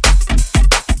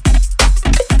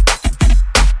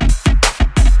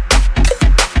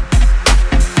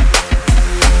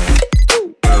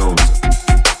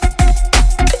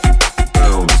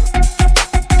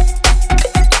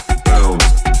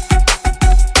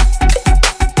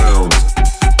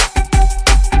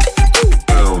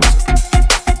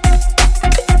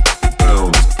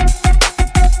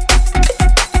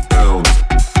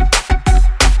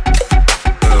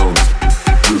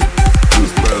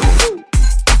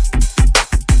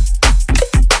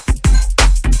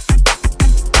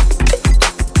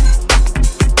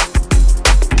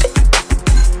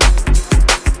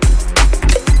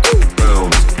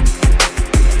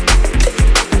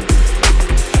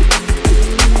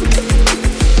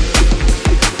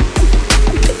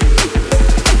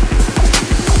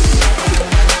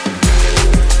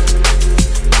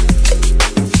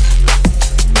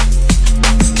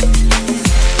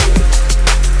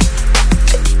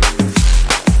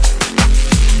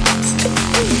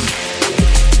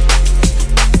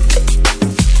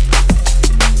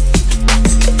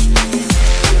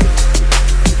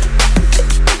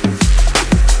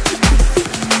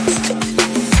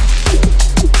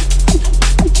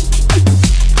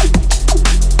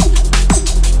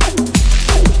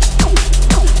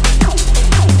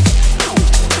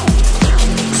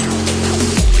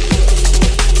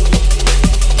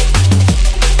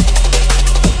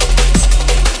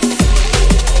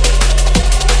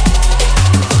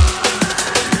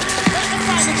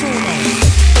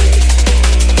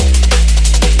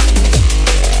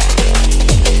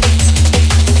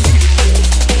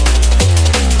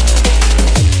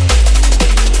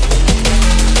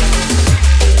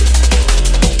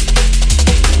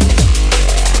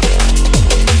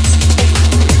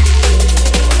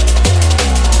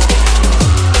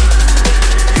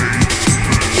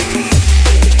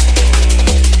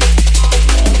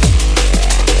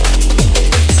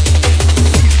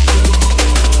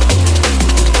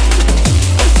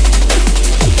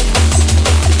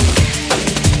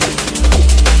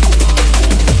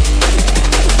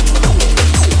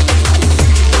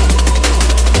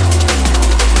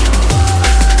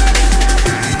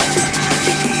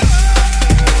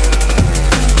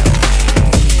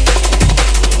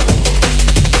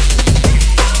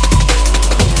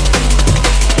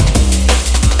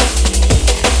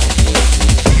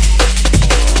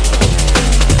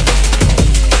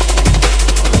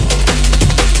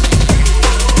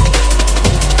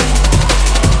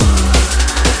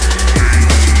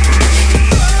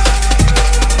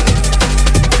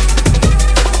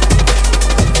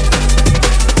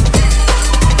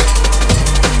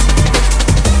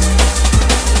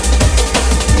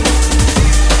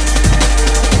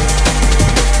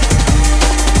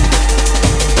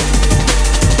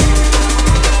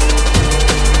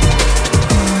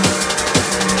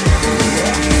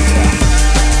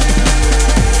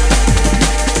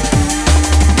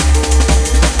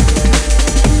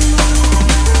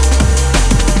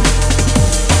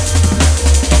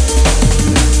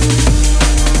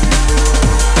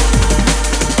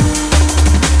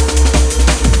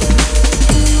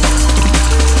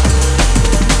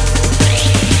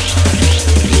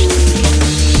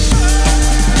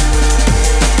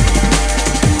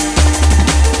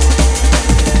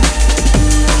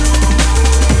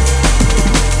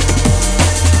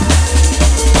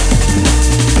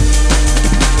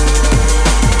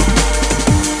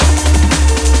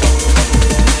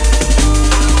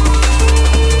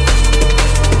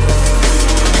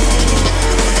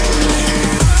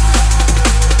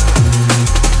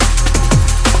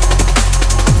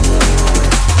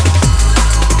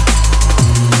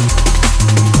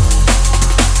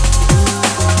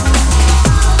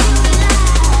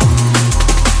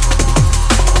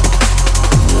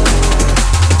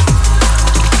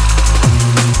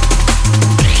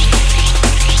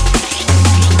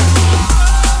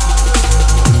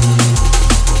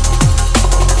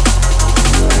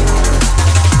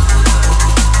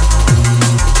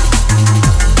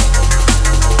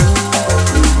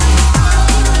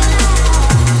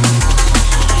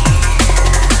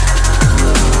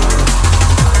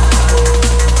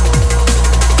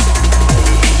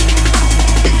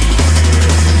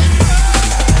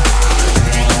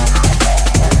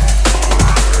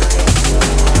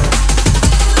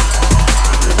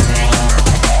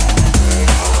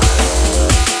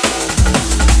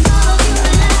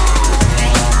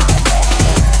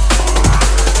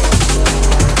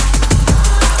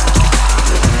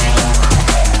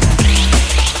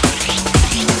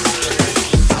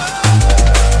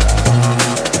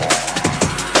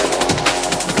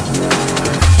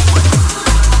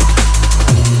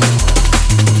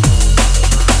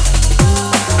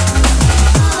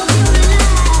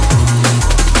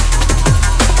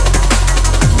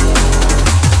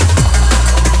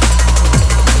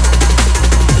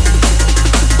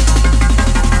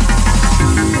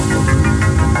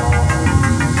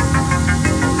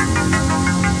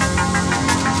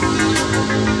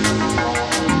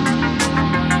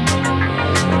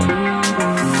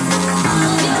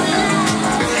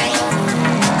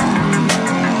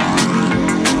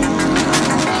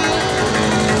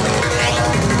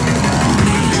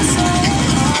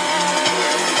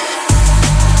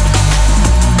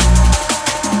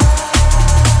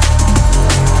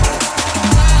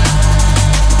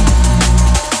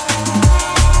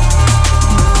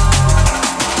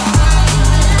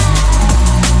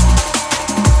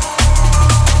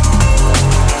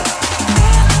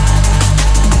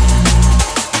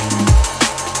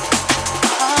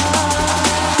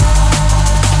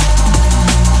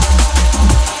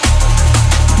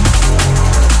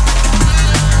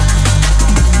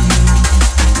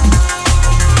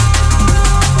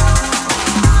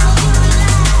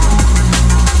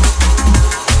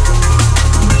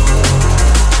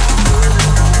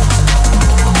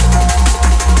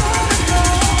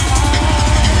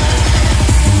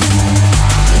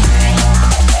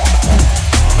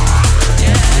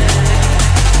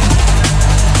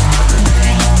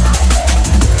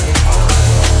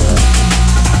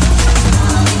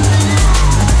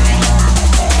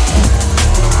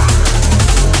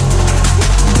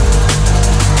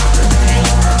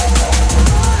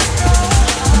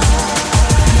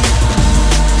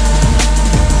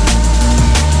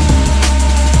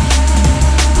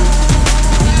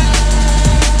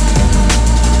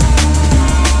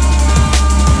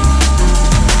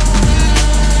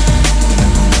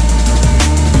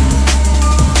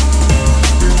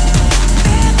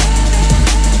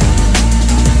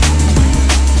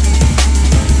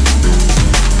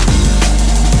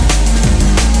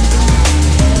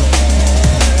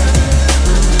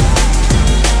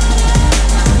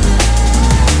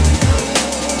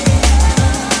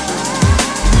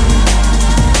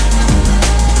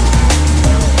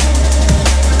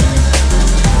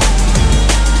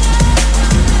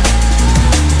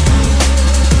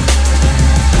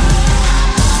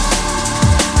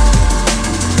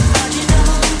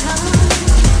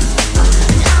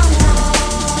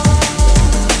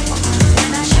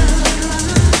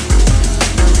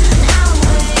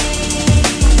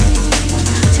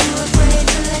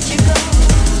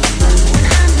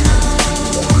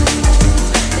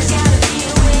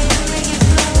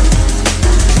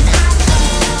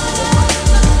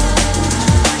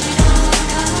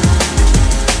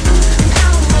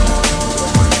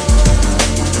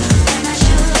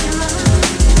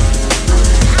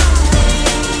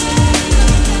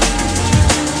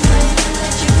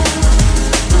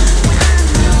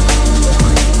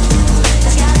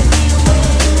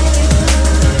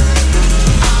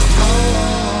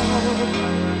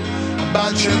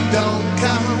 what you don't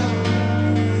count,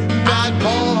 not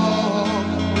more.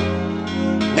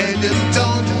 And you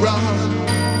don't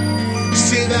run,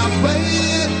 sit out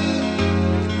waiting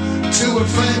to a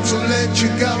friend to let you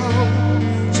go.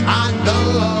 I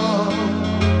know,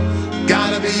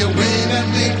 gotta be a way that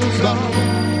make them flow.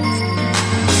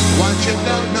 What you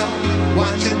don't know,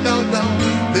 what you don't know,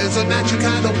 there's a natural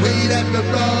kind of way that the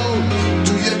road.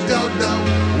 Do you don't know,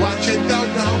 what you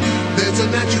don't know, there's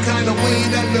a natural kind of way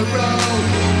that the road.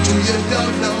 Do you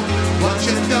don't know, what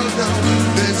you don't know,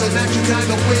 there's a natural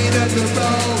kind of way that the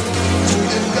road. Do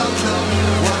you don't know,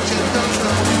 what you don't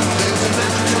know, there's a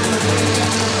natural kind of way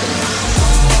that the road.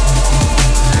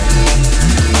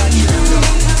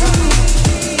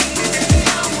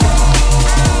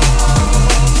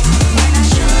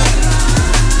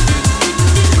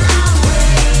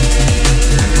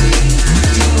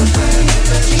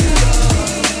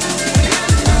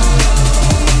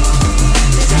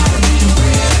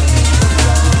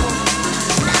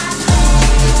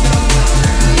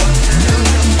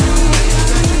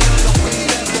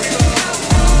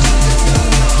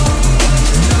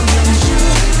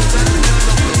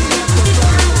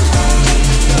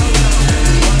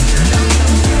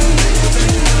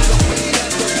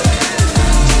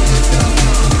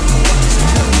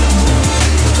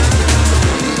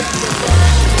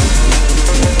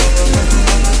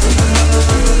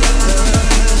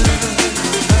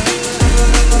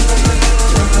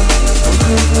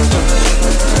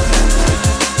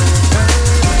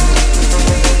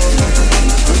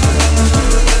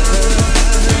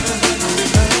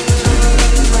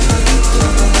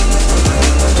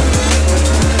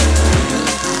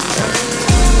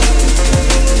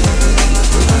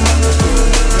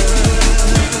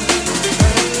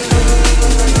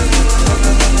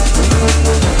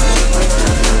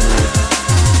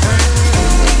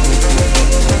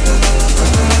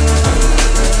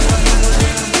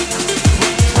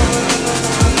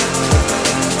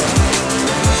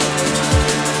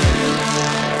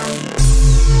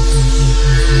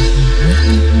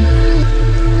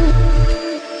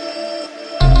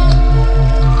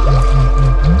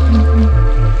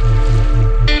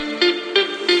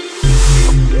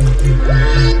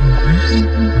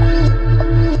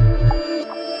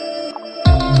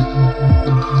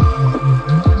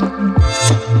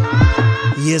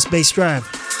 Yes, Bass Drive.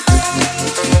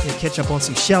 Gonna catch up on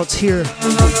some shouts here.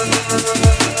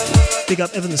 Big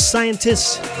up Evan the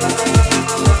Scientist.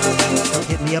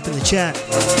 Hit me up in the chat.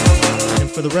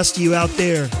 And for the rest of you out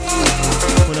there,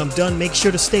 when I'm done, make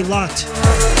sure to stay locked,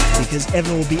 because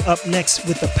Evan will be up next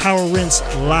with the Power Rinse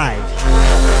Live.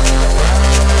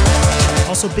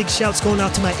 Also, big shouts going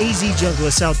out to my AZ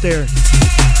junglists out there.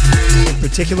 In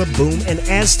particular, Boom and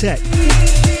Aztec.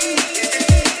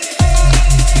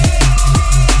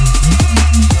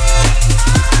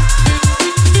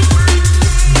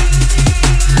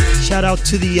 Shout out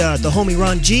to the homie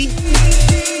Ron G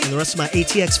and the rest of my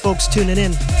ATX folks tuning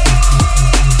in.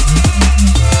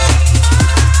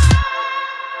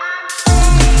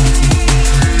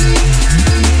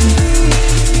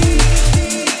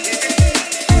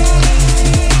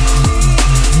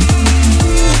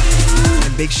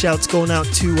 And big shouts going out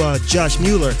to Josh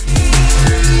Mueller.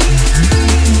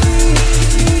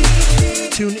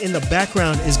 Tune in the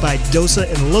background is by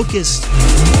Dosa and Locust,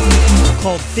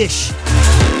 called Fish.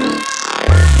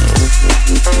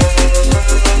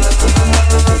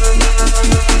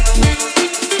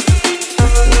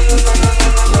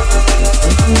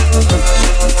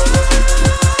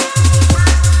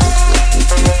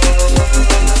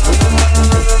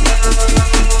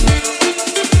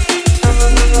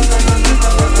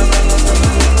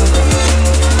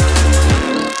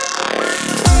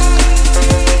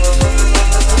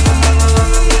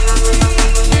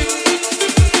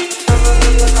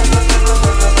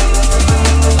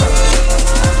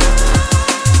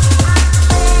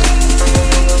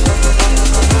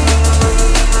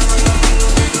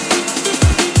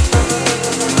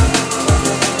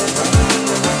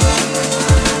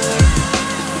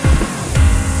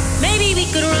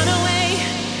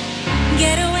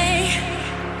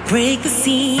 Break the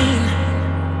scene,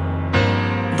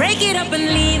 break it up and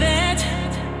leave it.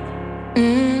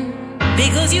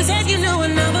 Because you said you know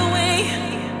another way,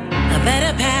 a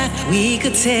better path we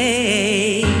could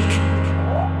take.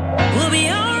 We'll be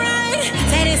alright,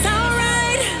 said it's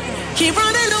alright. Keep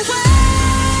running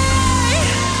away.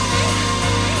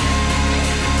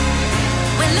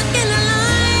 We're looking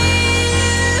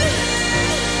alive.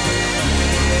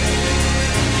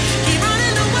 Keep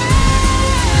running away.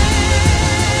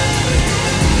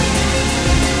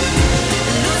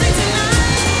 Losing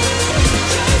tonight,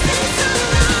 chasing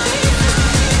sunlight.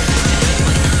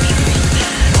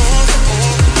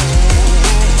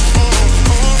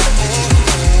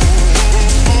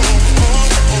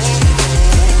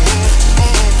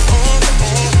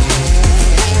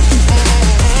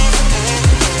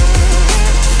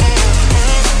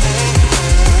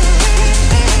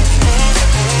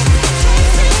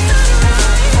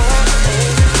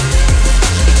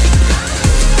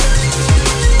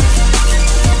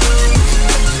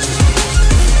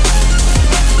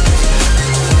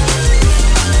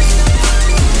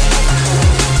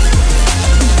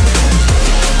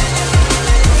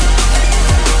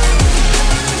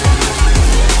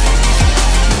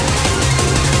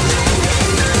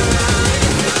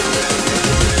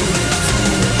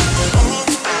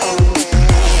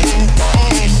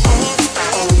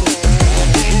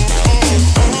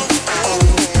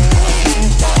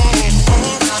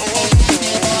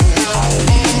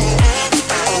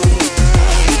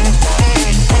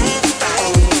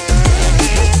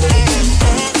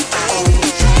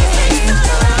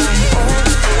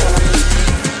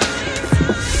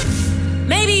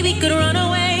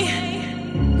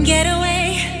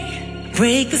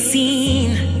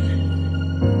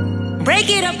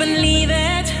 break it up and leave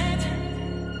it.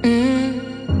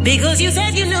 Because you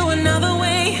said you knew another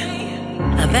way,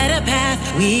 a better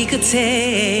path we could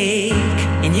take.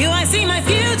 In you I see my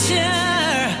future.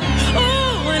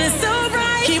 Oh, and it's so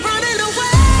bright. Keep running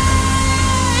away.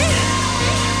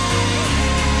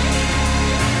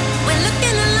 We're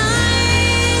looking alive.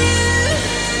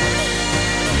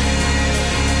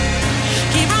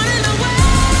 Keep running away.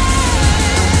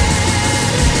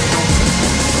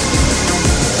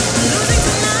 Losing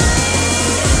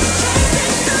tonight.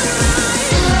 Chasing sunrise.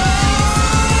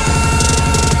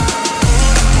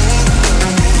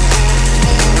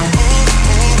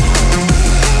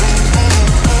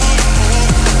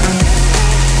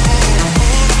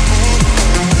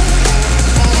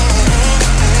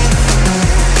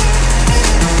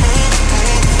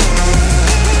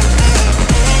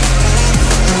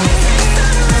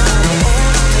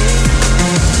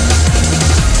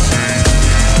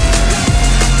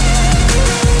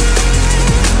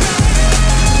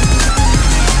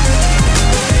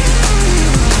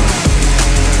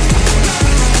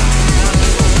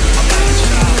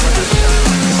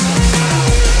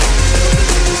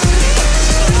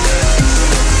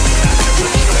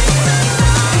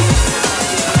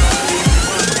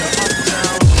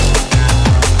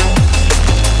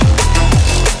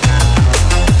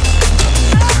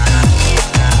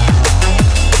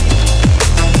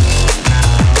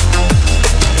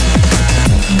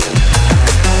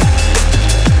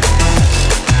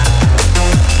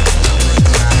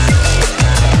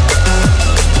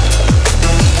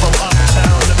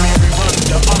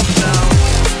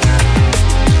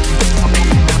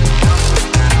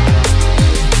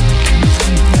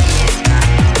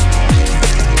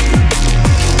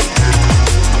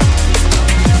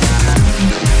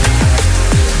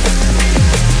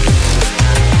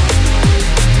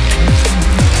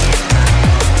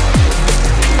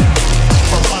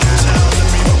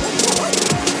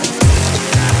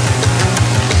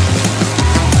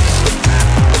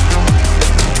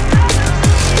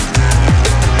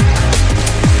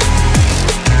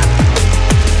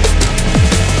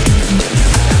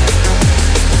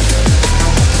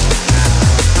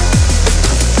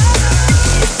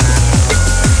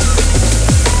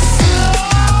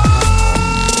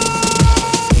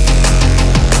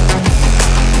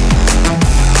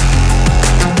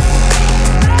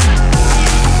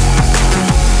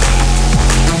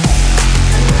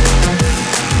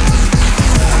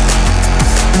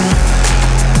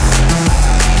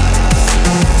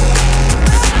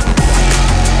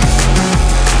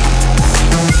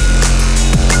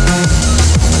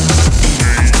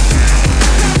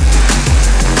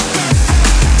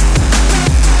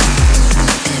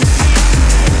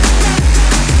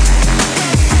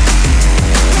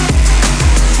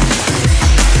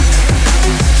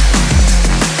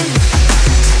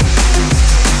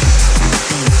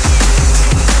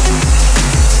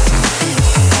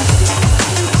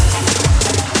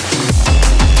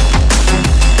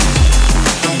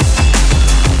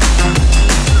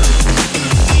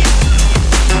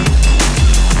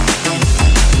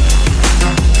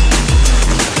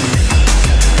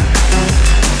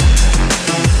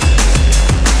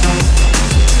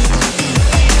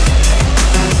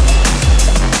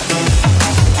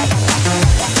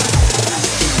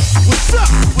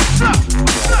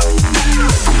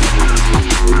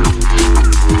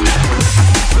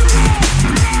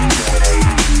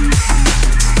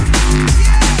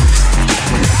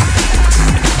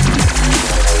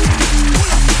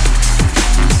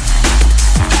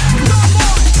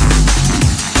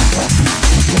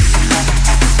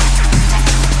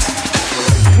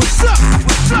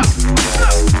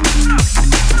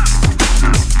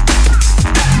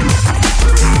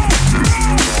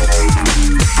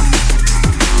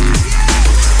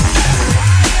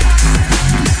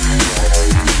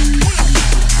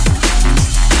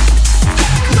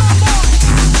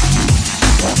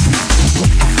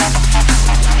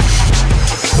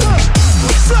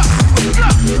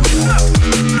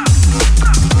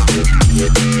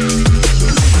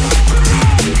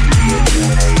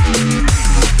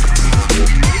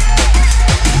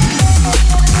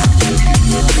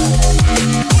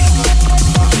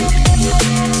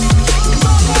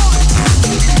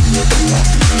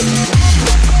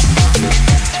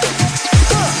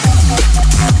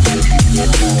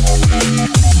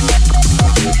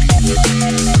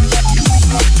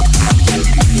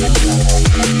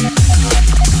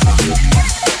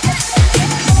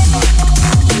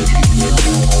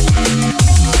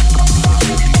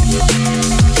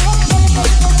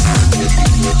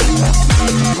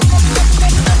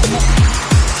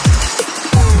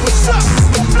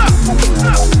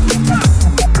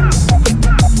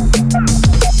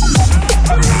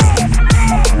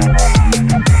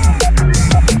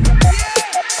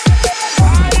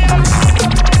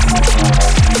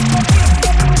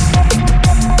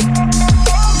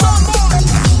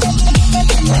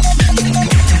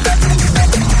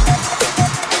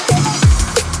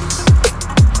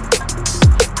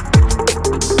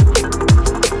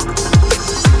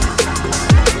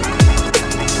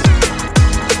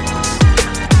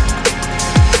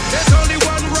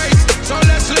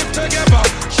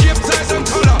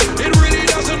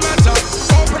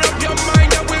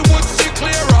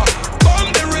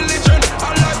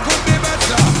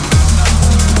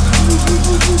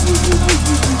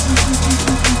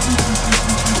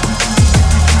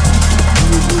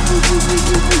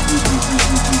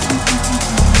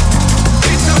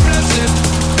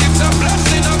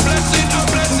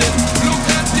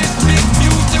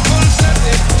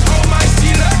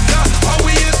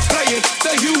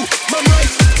 human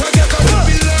rights. Together we'll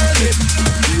be learning.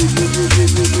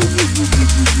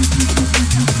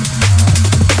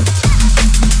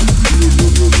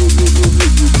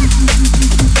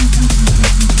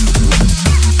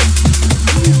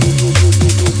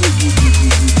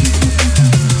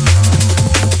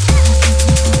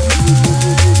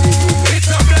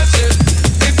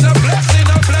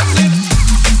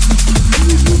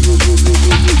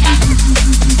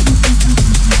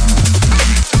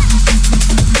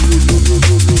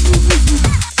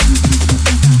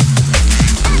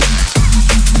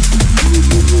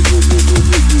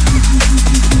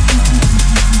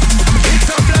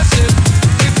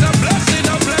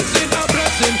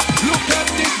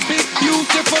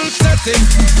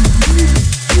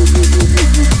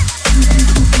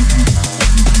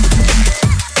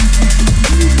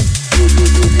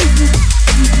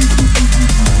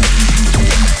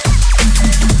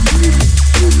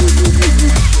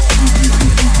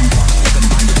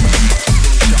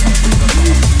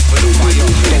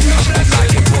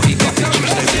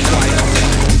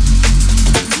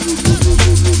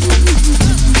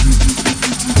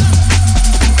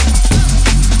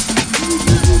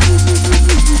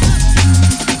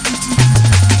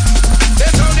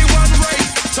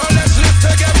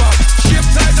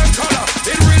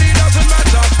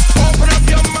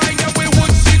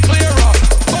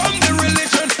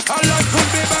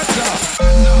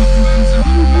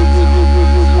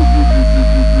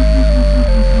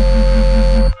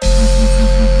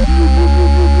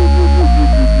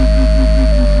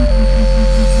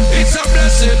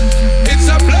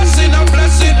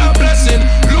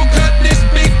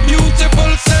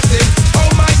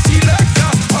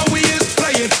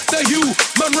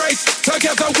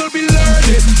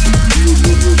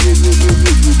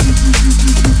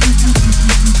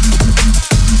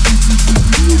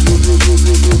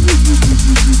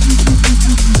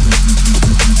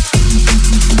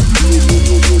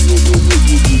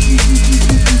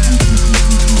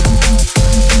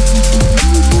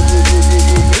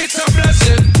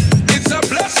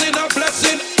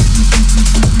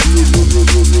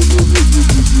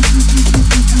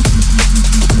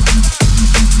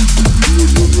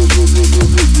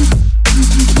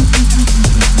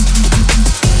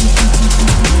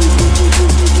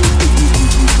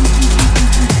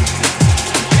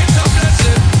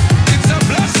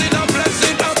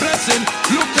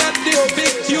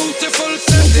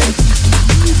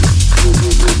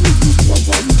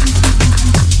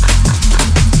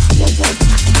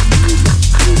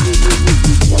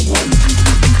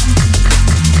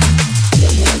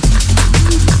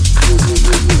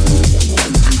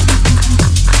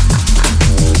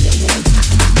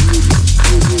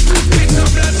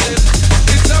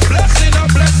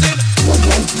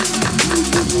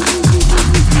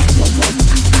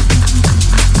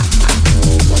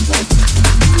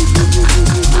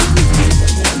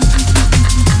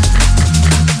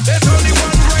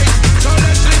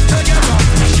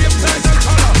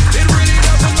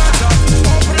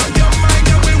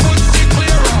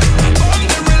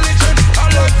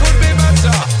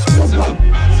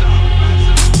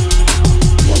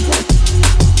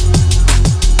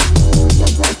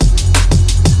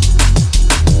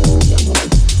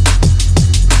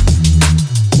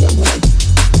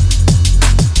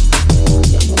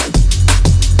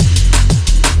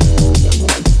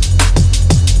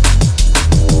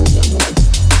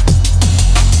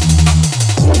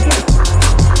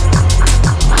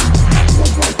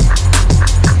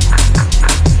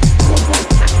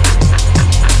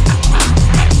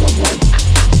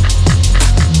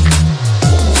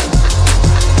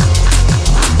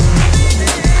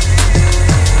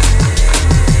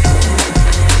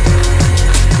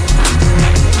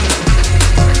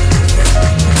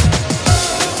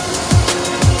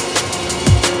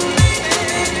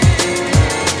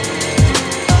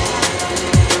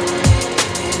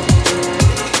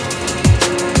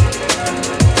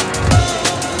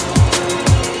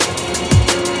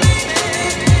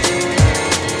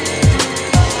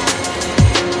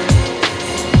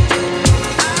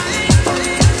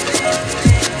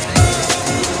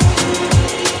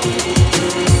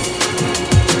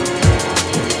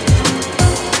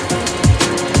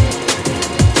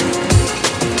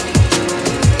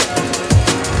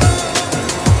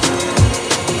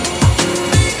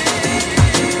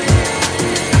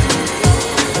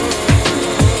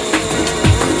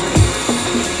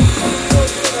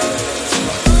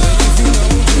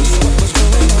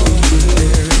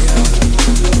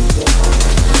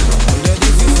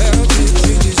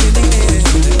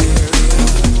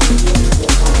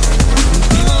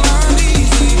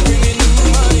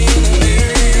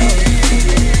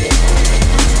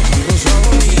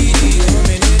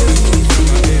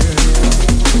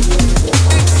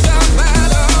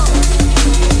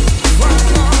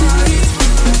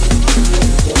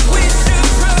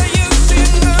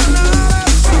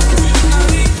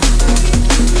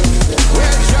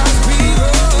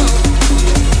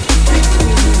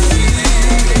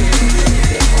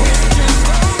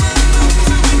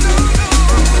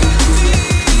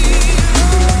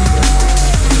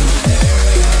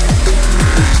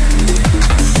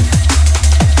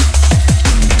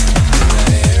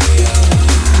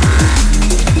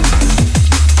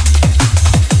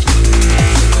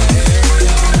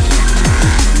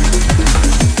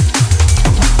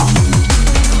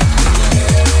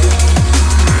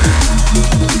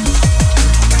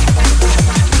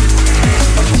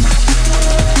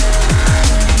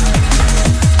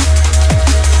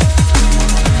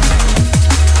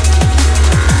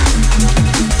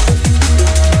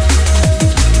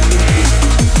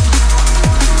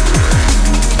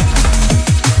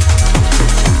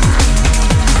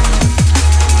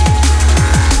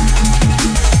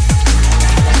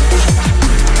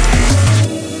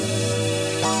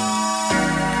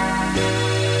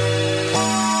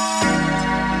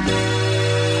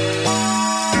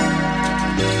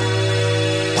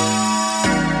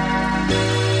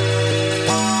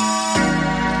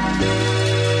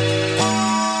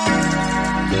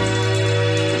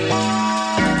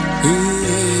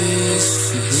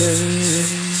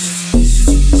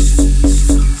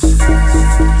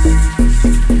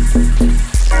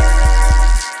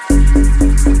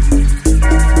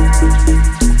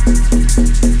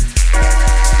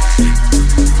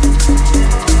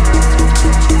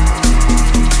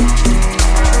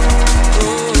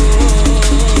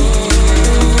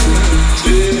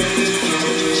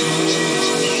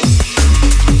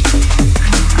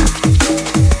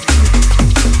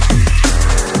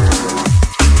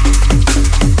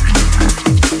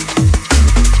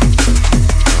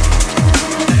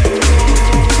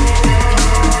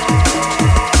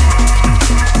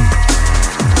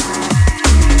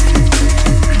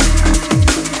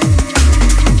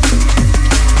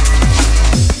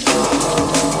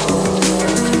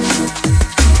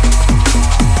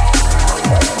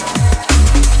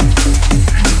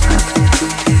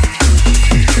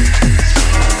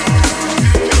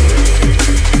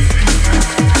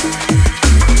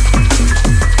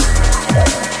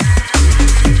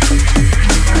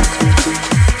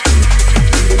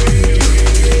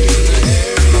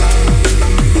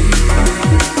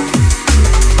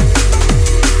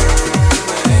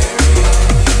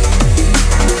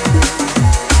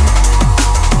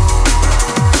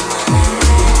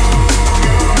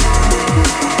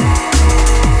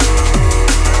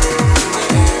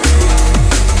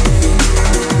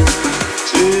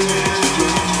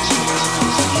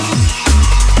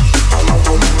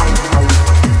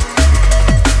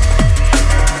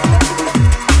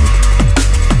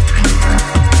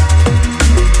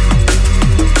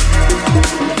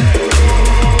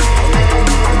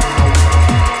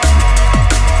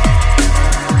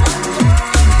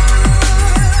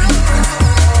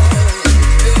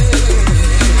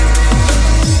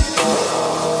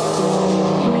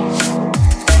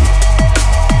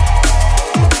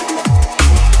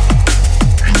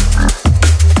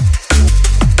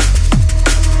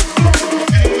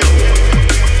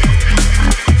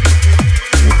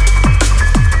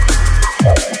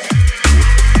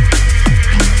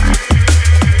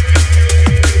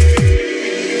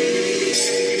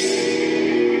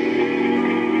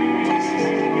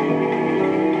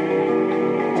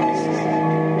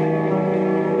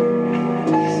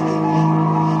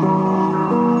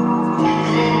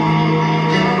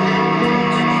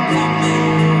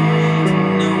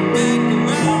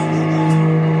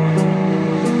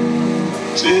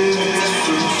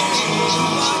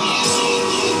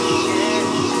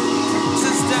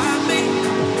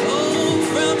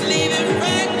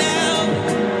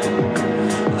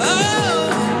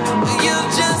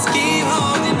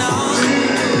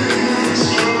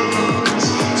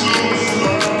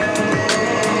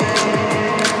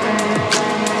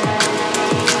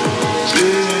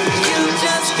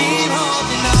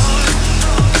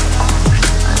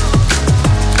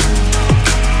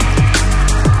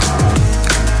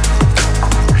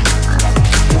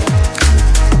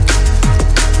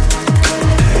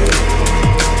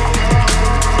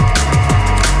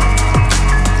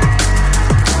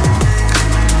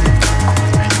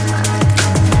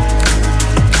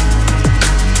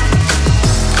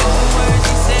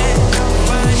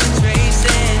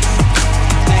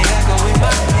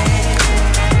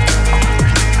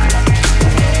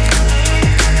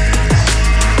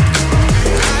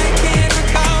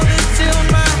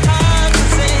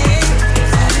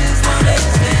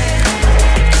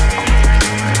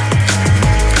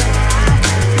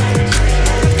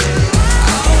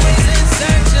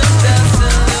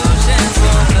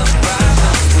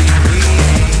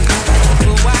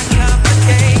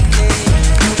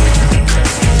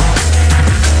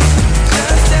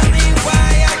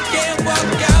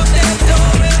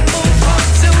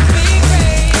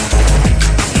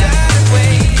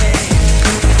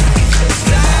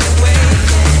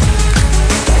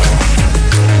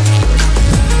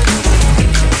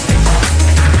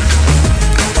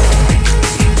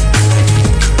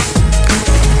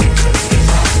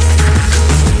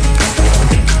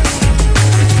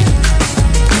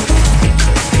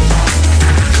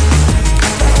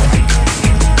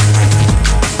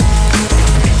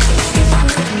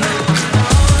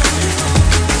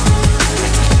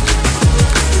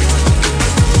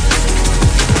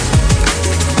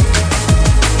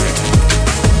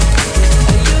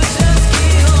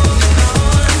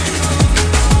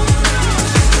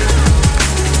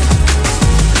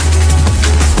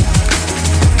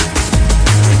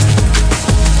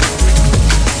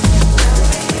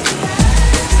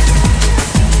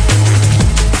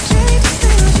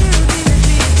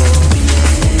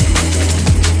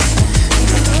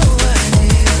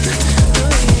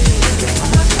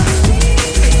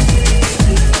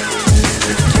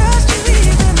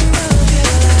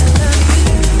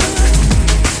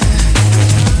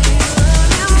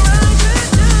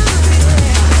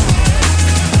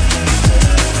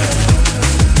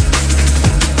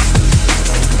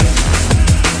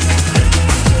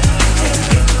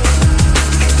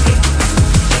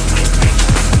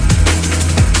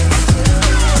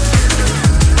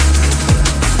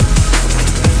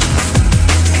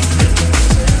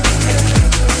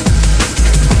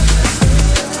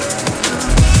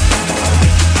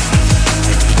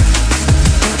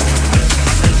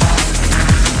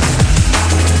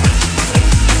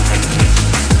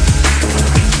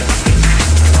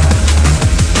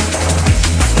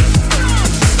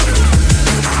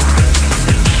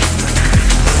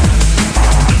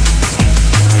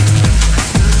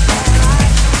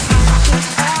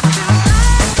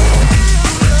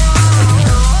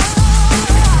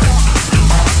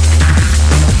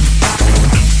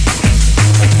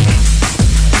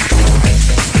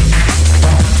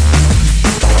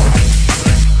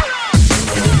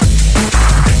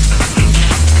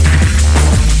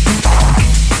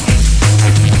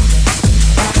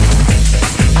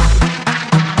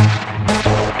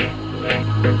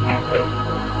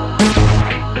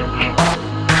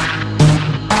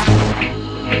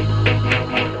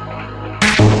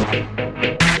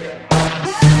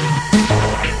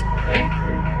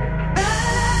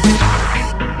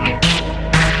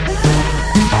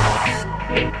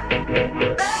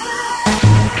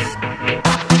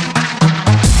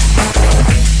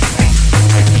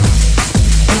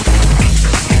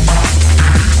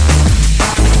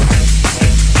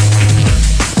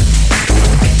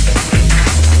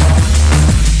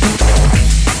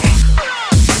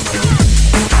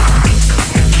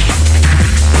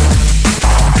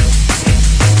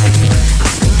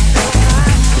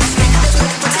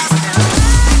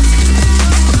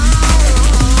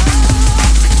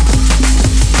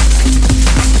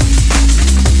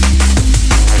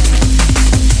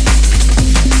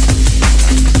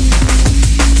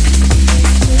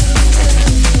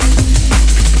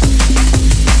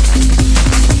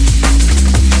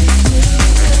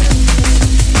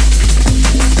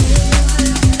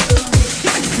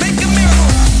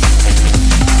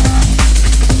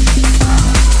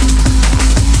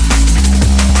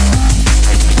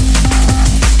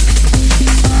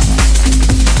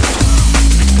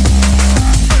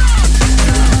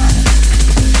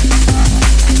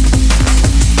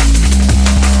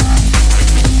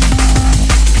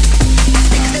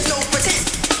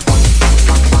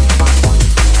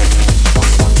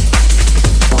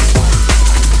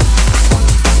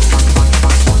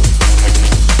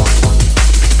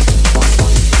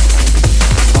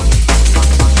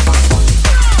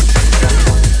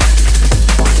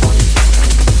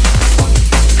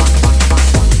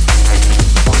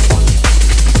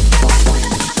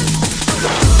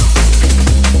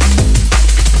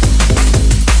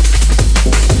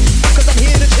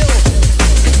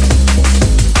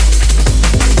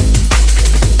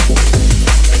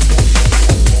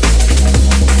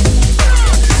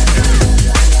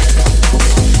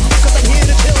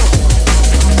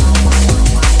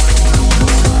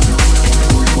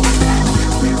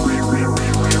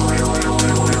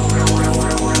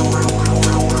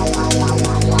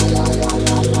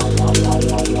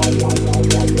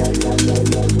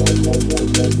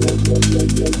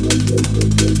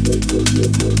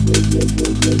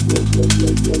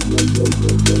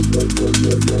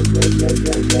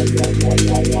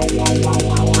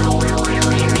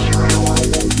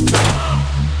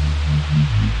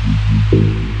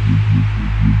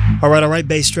 All right,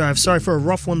 Bass Drive. Sorry for a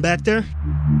rough one back there,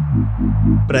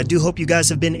 but I do hope you guys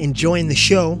have been enjoying the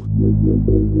show.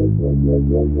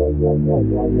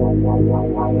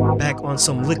 Back on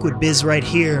some liquid biz right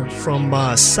here from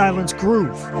Silence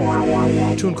Groove,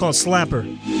 a tune called Slapper.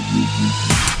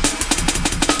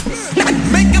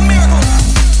 Make a miracle.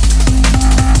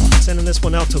 Sending this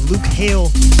one out to Luke Hale,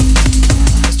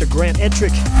 Mr. Grant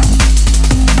Edrick.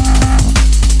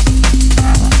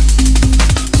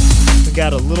 We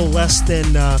got a little less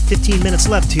than 15 minutes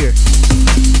left here,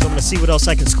 so I'm going to see what else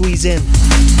I can squeeze in.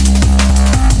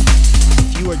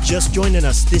 If you are just joining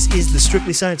us, this is the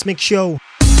Strictly Science Mixshow,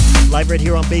 live right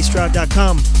here on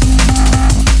bassdrive.com.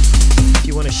 If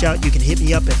you want to shout, you can hit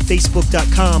me up at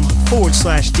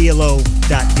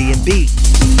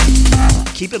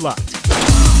facebook.com/dlo.dnb. Keep it locked.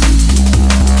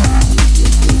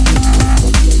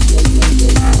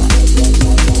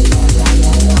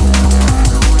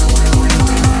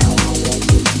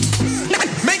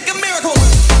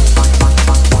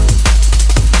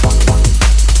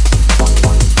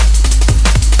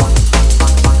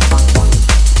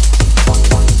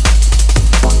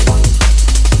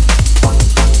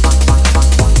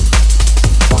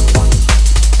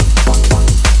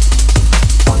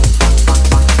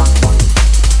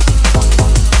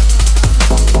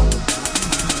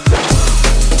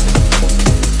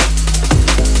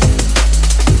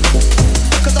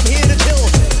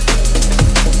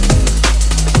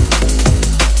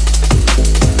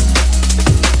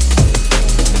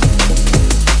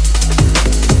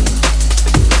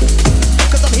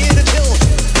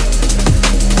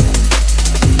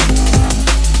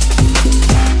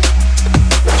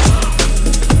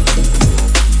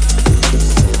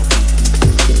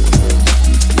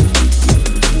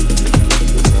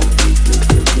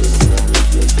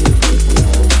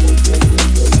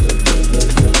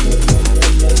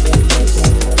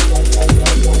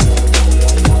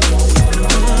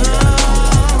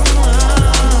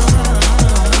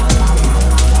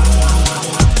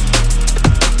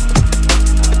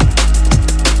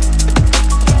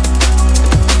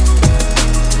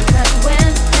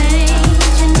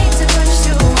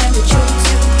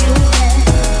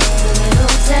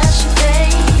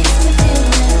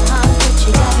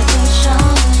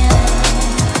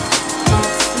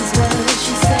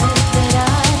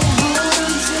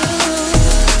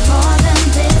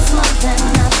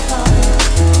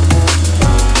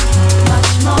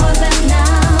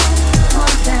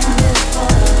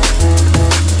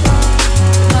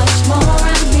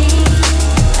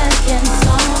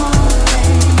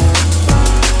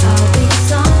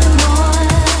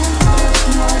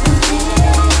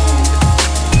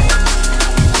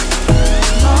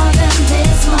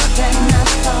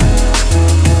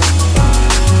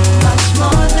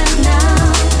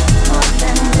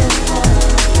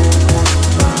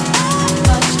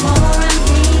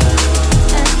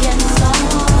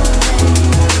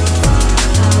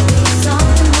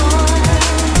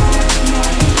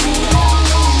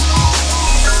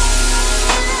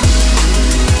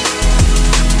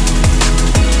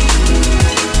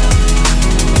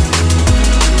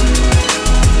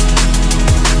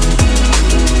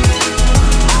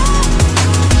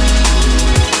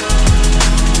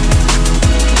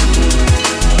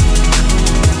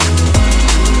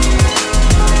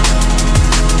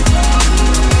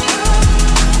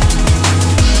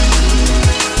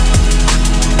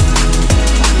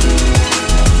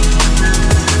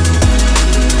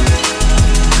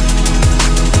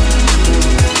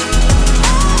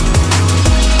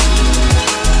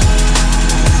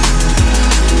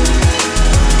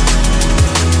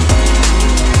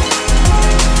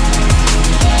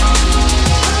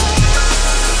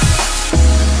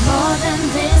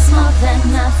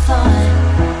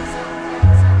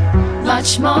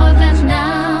 much more than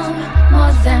now,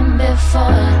 more than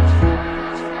before.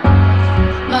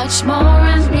 Much more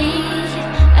I need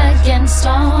against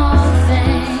all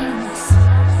things.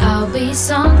 I'll be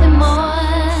something more,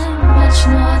 much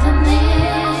more than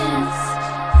this.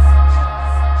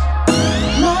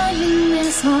 More than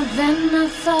this, more than I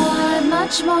thought.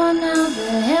 Much more now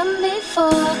than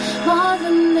before. More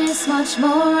than this, much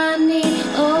more I need.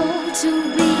 Oh, to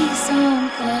be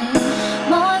something.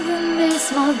 More than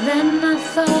this, more than I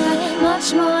thought.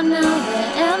 Much more now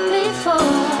than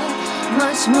before.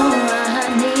 Much more I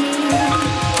need.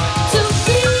 To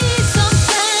be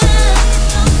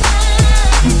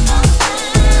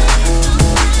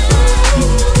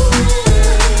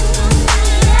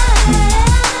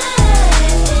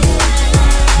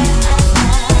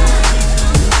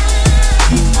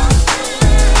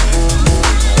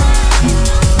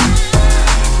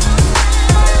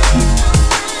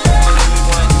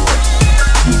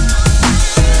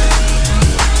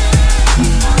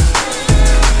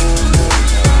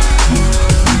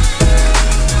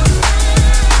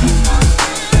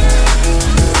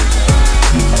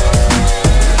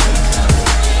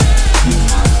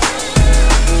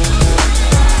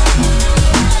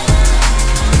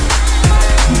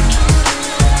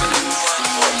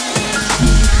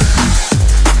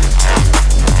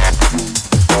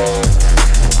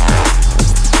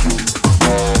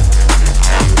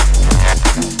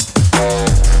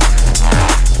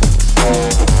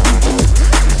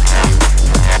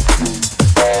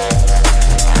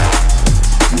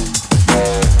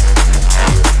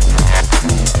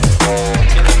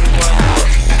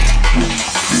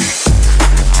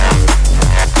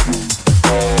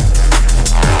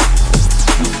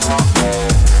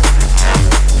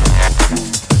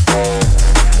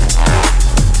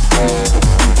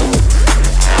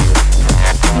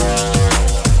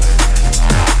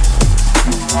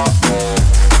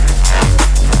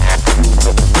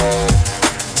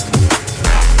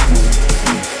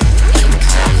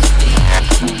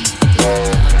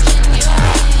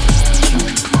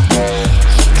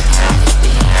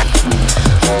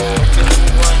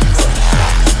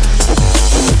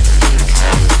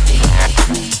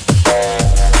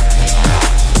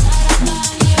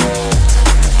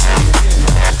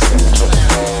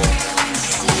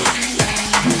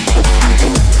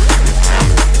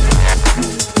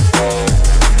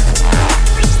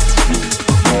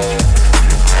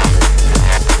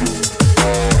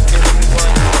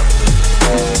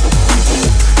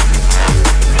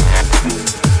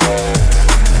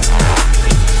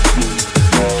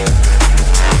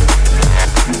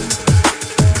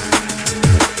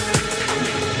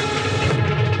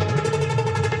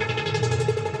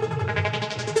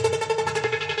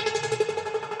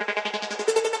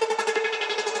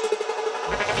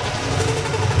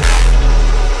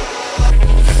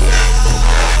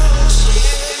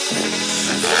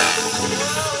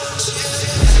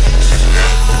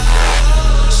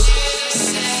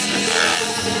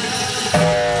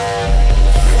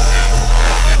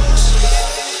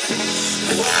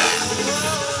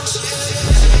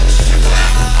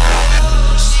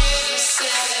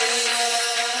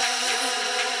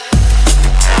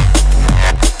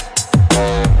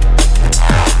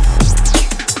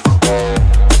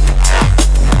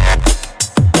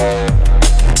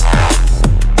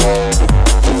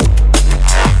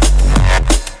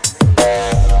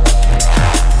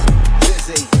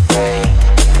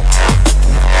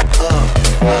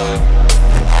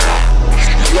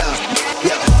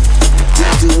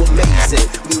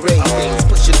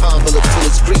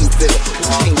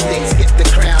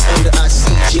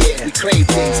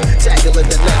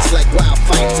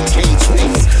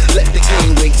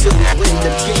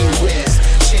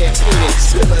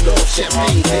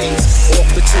champagne things.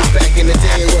 Off the two back in the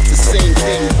day, it was the same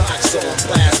thing. Box on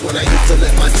blast when I used to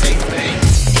let my tape bang.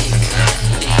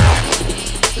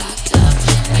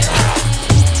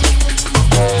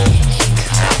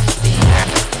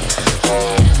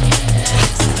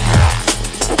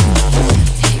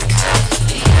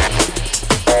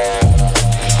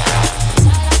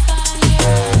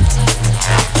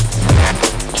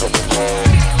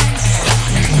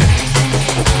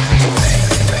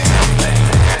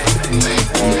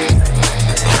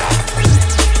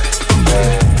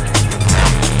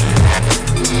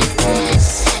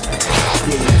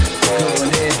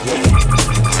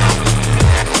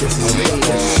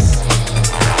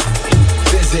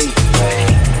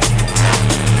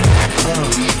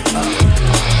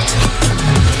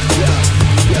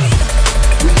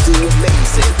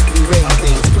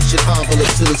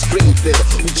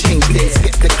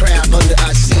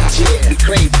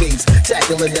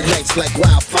 Tackling the nights like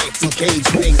wild fights and cage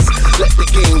rings. Let the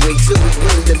game ring till we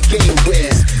win them game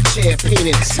wins.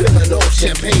 Champagne and spilling off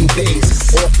champagne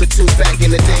things. Off the two back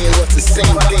in the day, it was the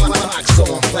same thing. Box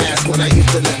on blast when I used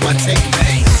to let my tape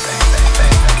bang.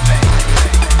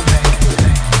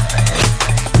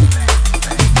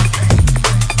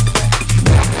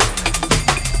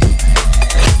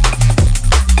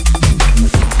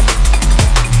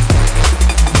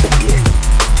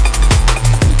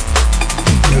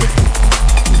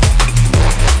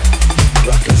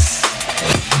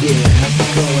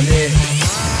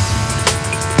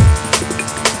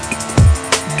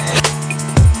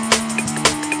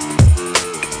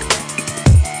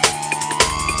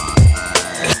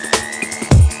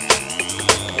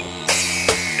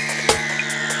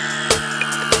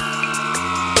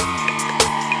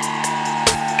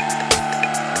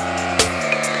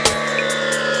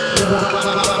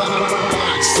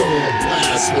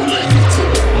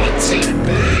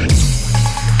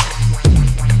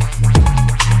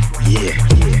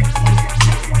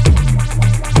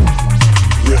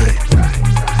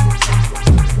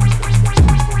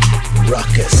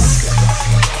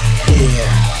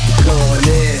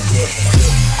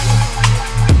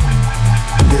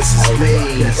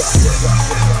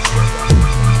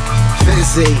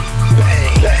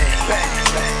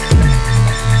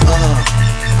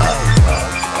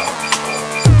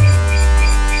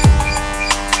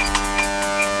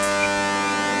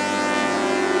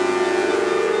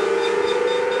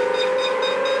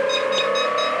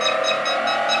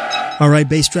 All right,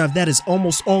 Bass Drive, that is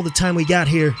almost all the time we got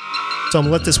here. So I'm going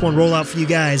to let this one roll out for you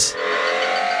guys.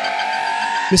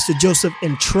 Mr. Joseph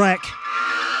and Track,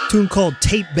 tune called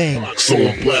Tape Bang on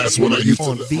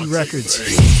V Records.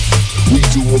 We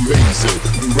do amazing,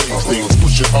 we raise things,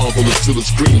 push your envelopes till the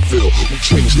screen fill. We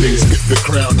change things, get the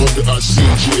crowd under our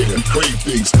scenes, yeah, we crave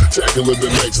things, tackling the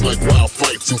nights like wild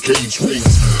fights and cage rings.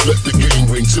 Let the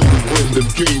game ring till we win them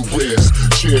game wins.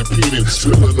 Champagne and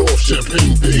spilling off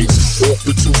champagne things. Off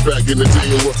the two back in the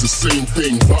day, it was the same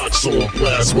thing. Box on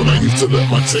blast when I used to let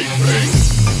my tape bang.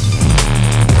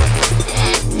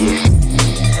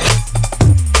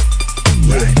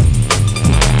 Right.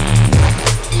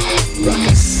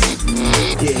 Ruckus.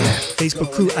 Yeah.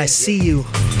 Facebook crew, I see you.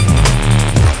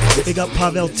 Big up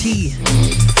Pavel T.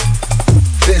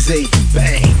 Fizzy,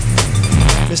 bang.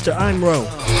 Mr. Imro.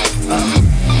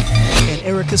 And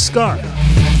Erica Scar.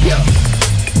 Yeah.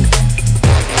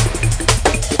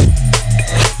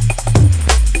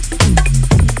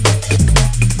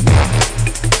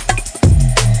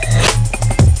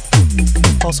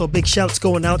 Also, big shouts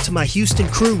going out to my Houston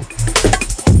crew.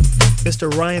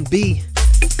 Mr. Ryan B.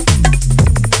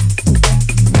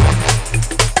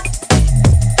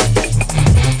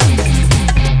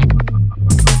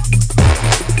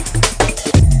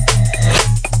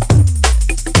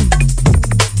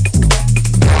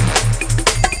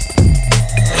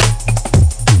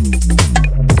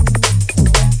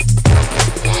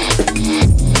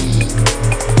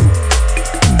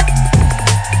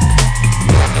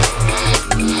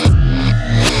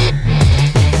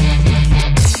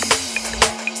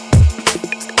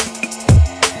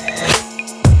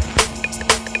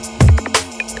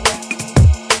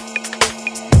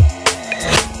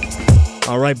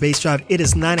 All right, Bass Drive, it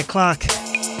is 9 o'clock.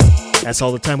 That's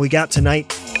all the time we got tonight.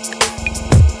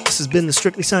 This has been the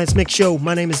Strictly Science Mix Show.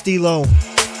 My name is dLo.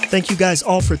 Thank you guys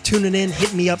all for tuning in.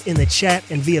 Hit me up in the chat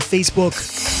and via Facebook.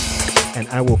 And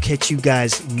I will catch you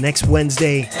guys next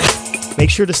Wednesday. Make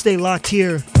sure to stay locked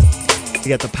here. We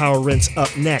got the Power Rinse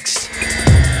up next.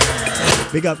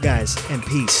 Big up, guys, and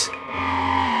peace.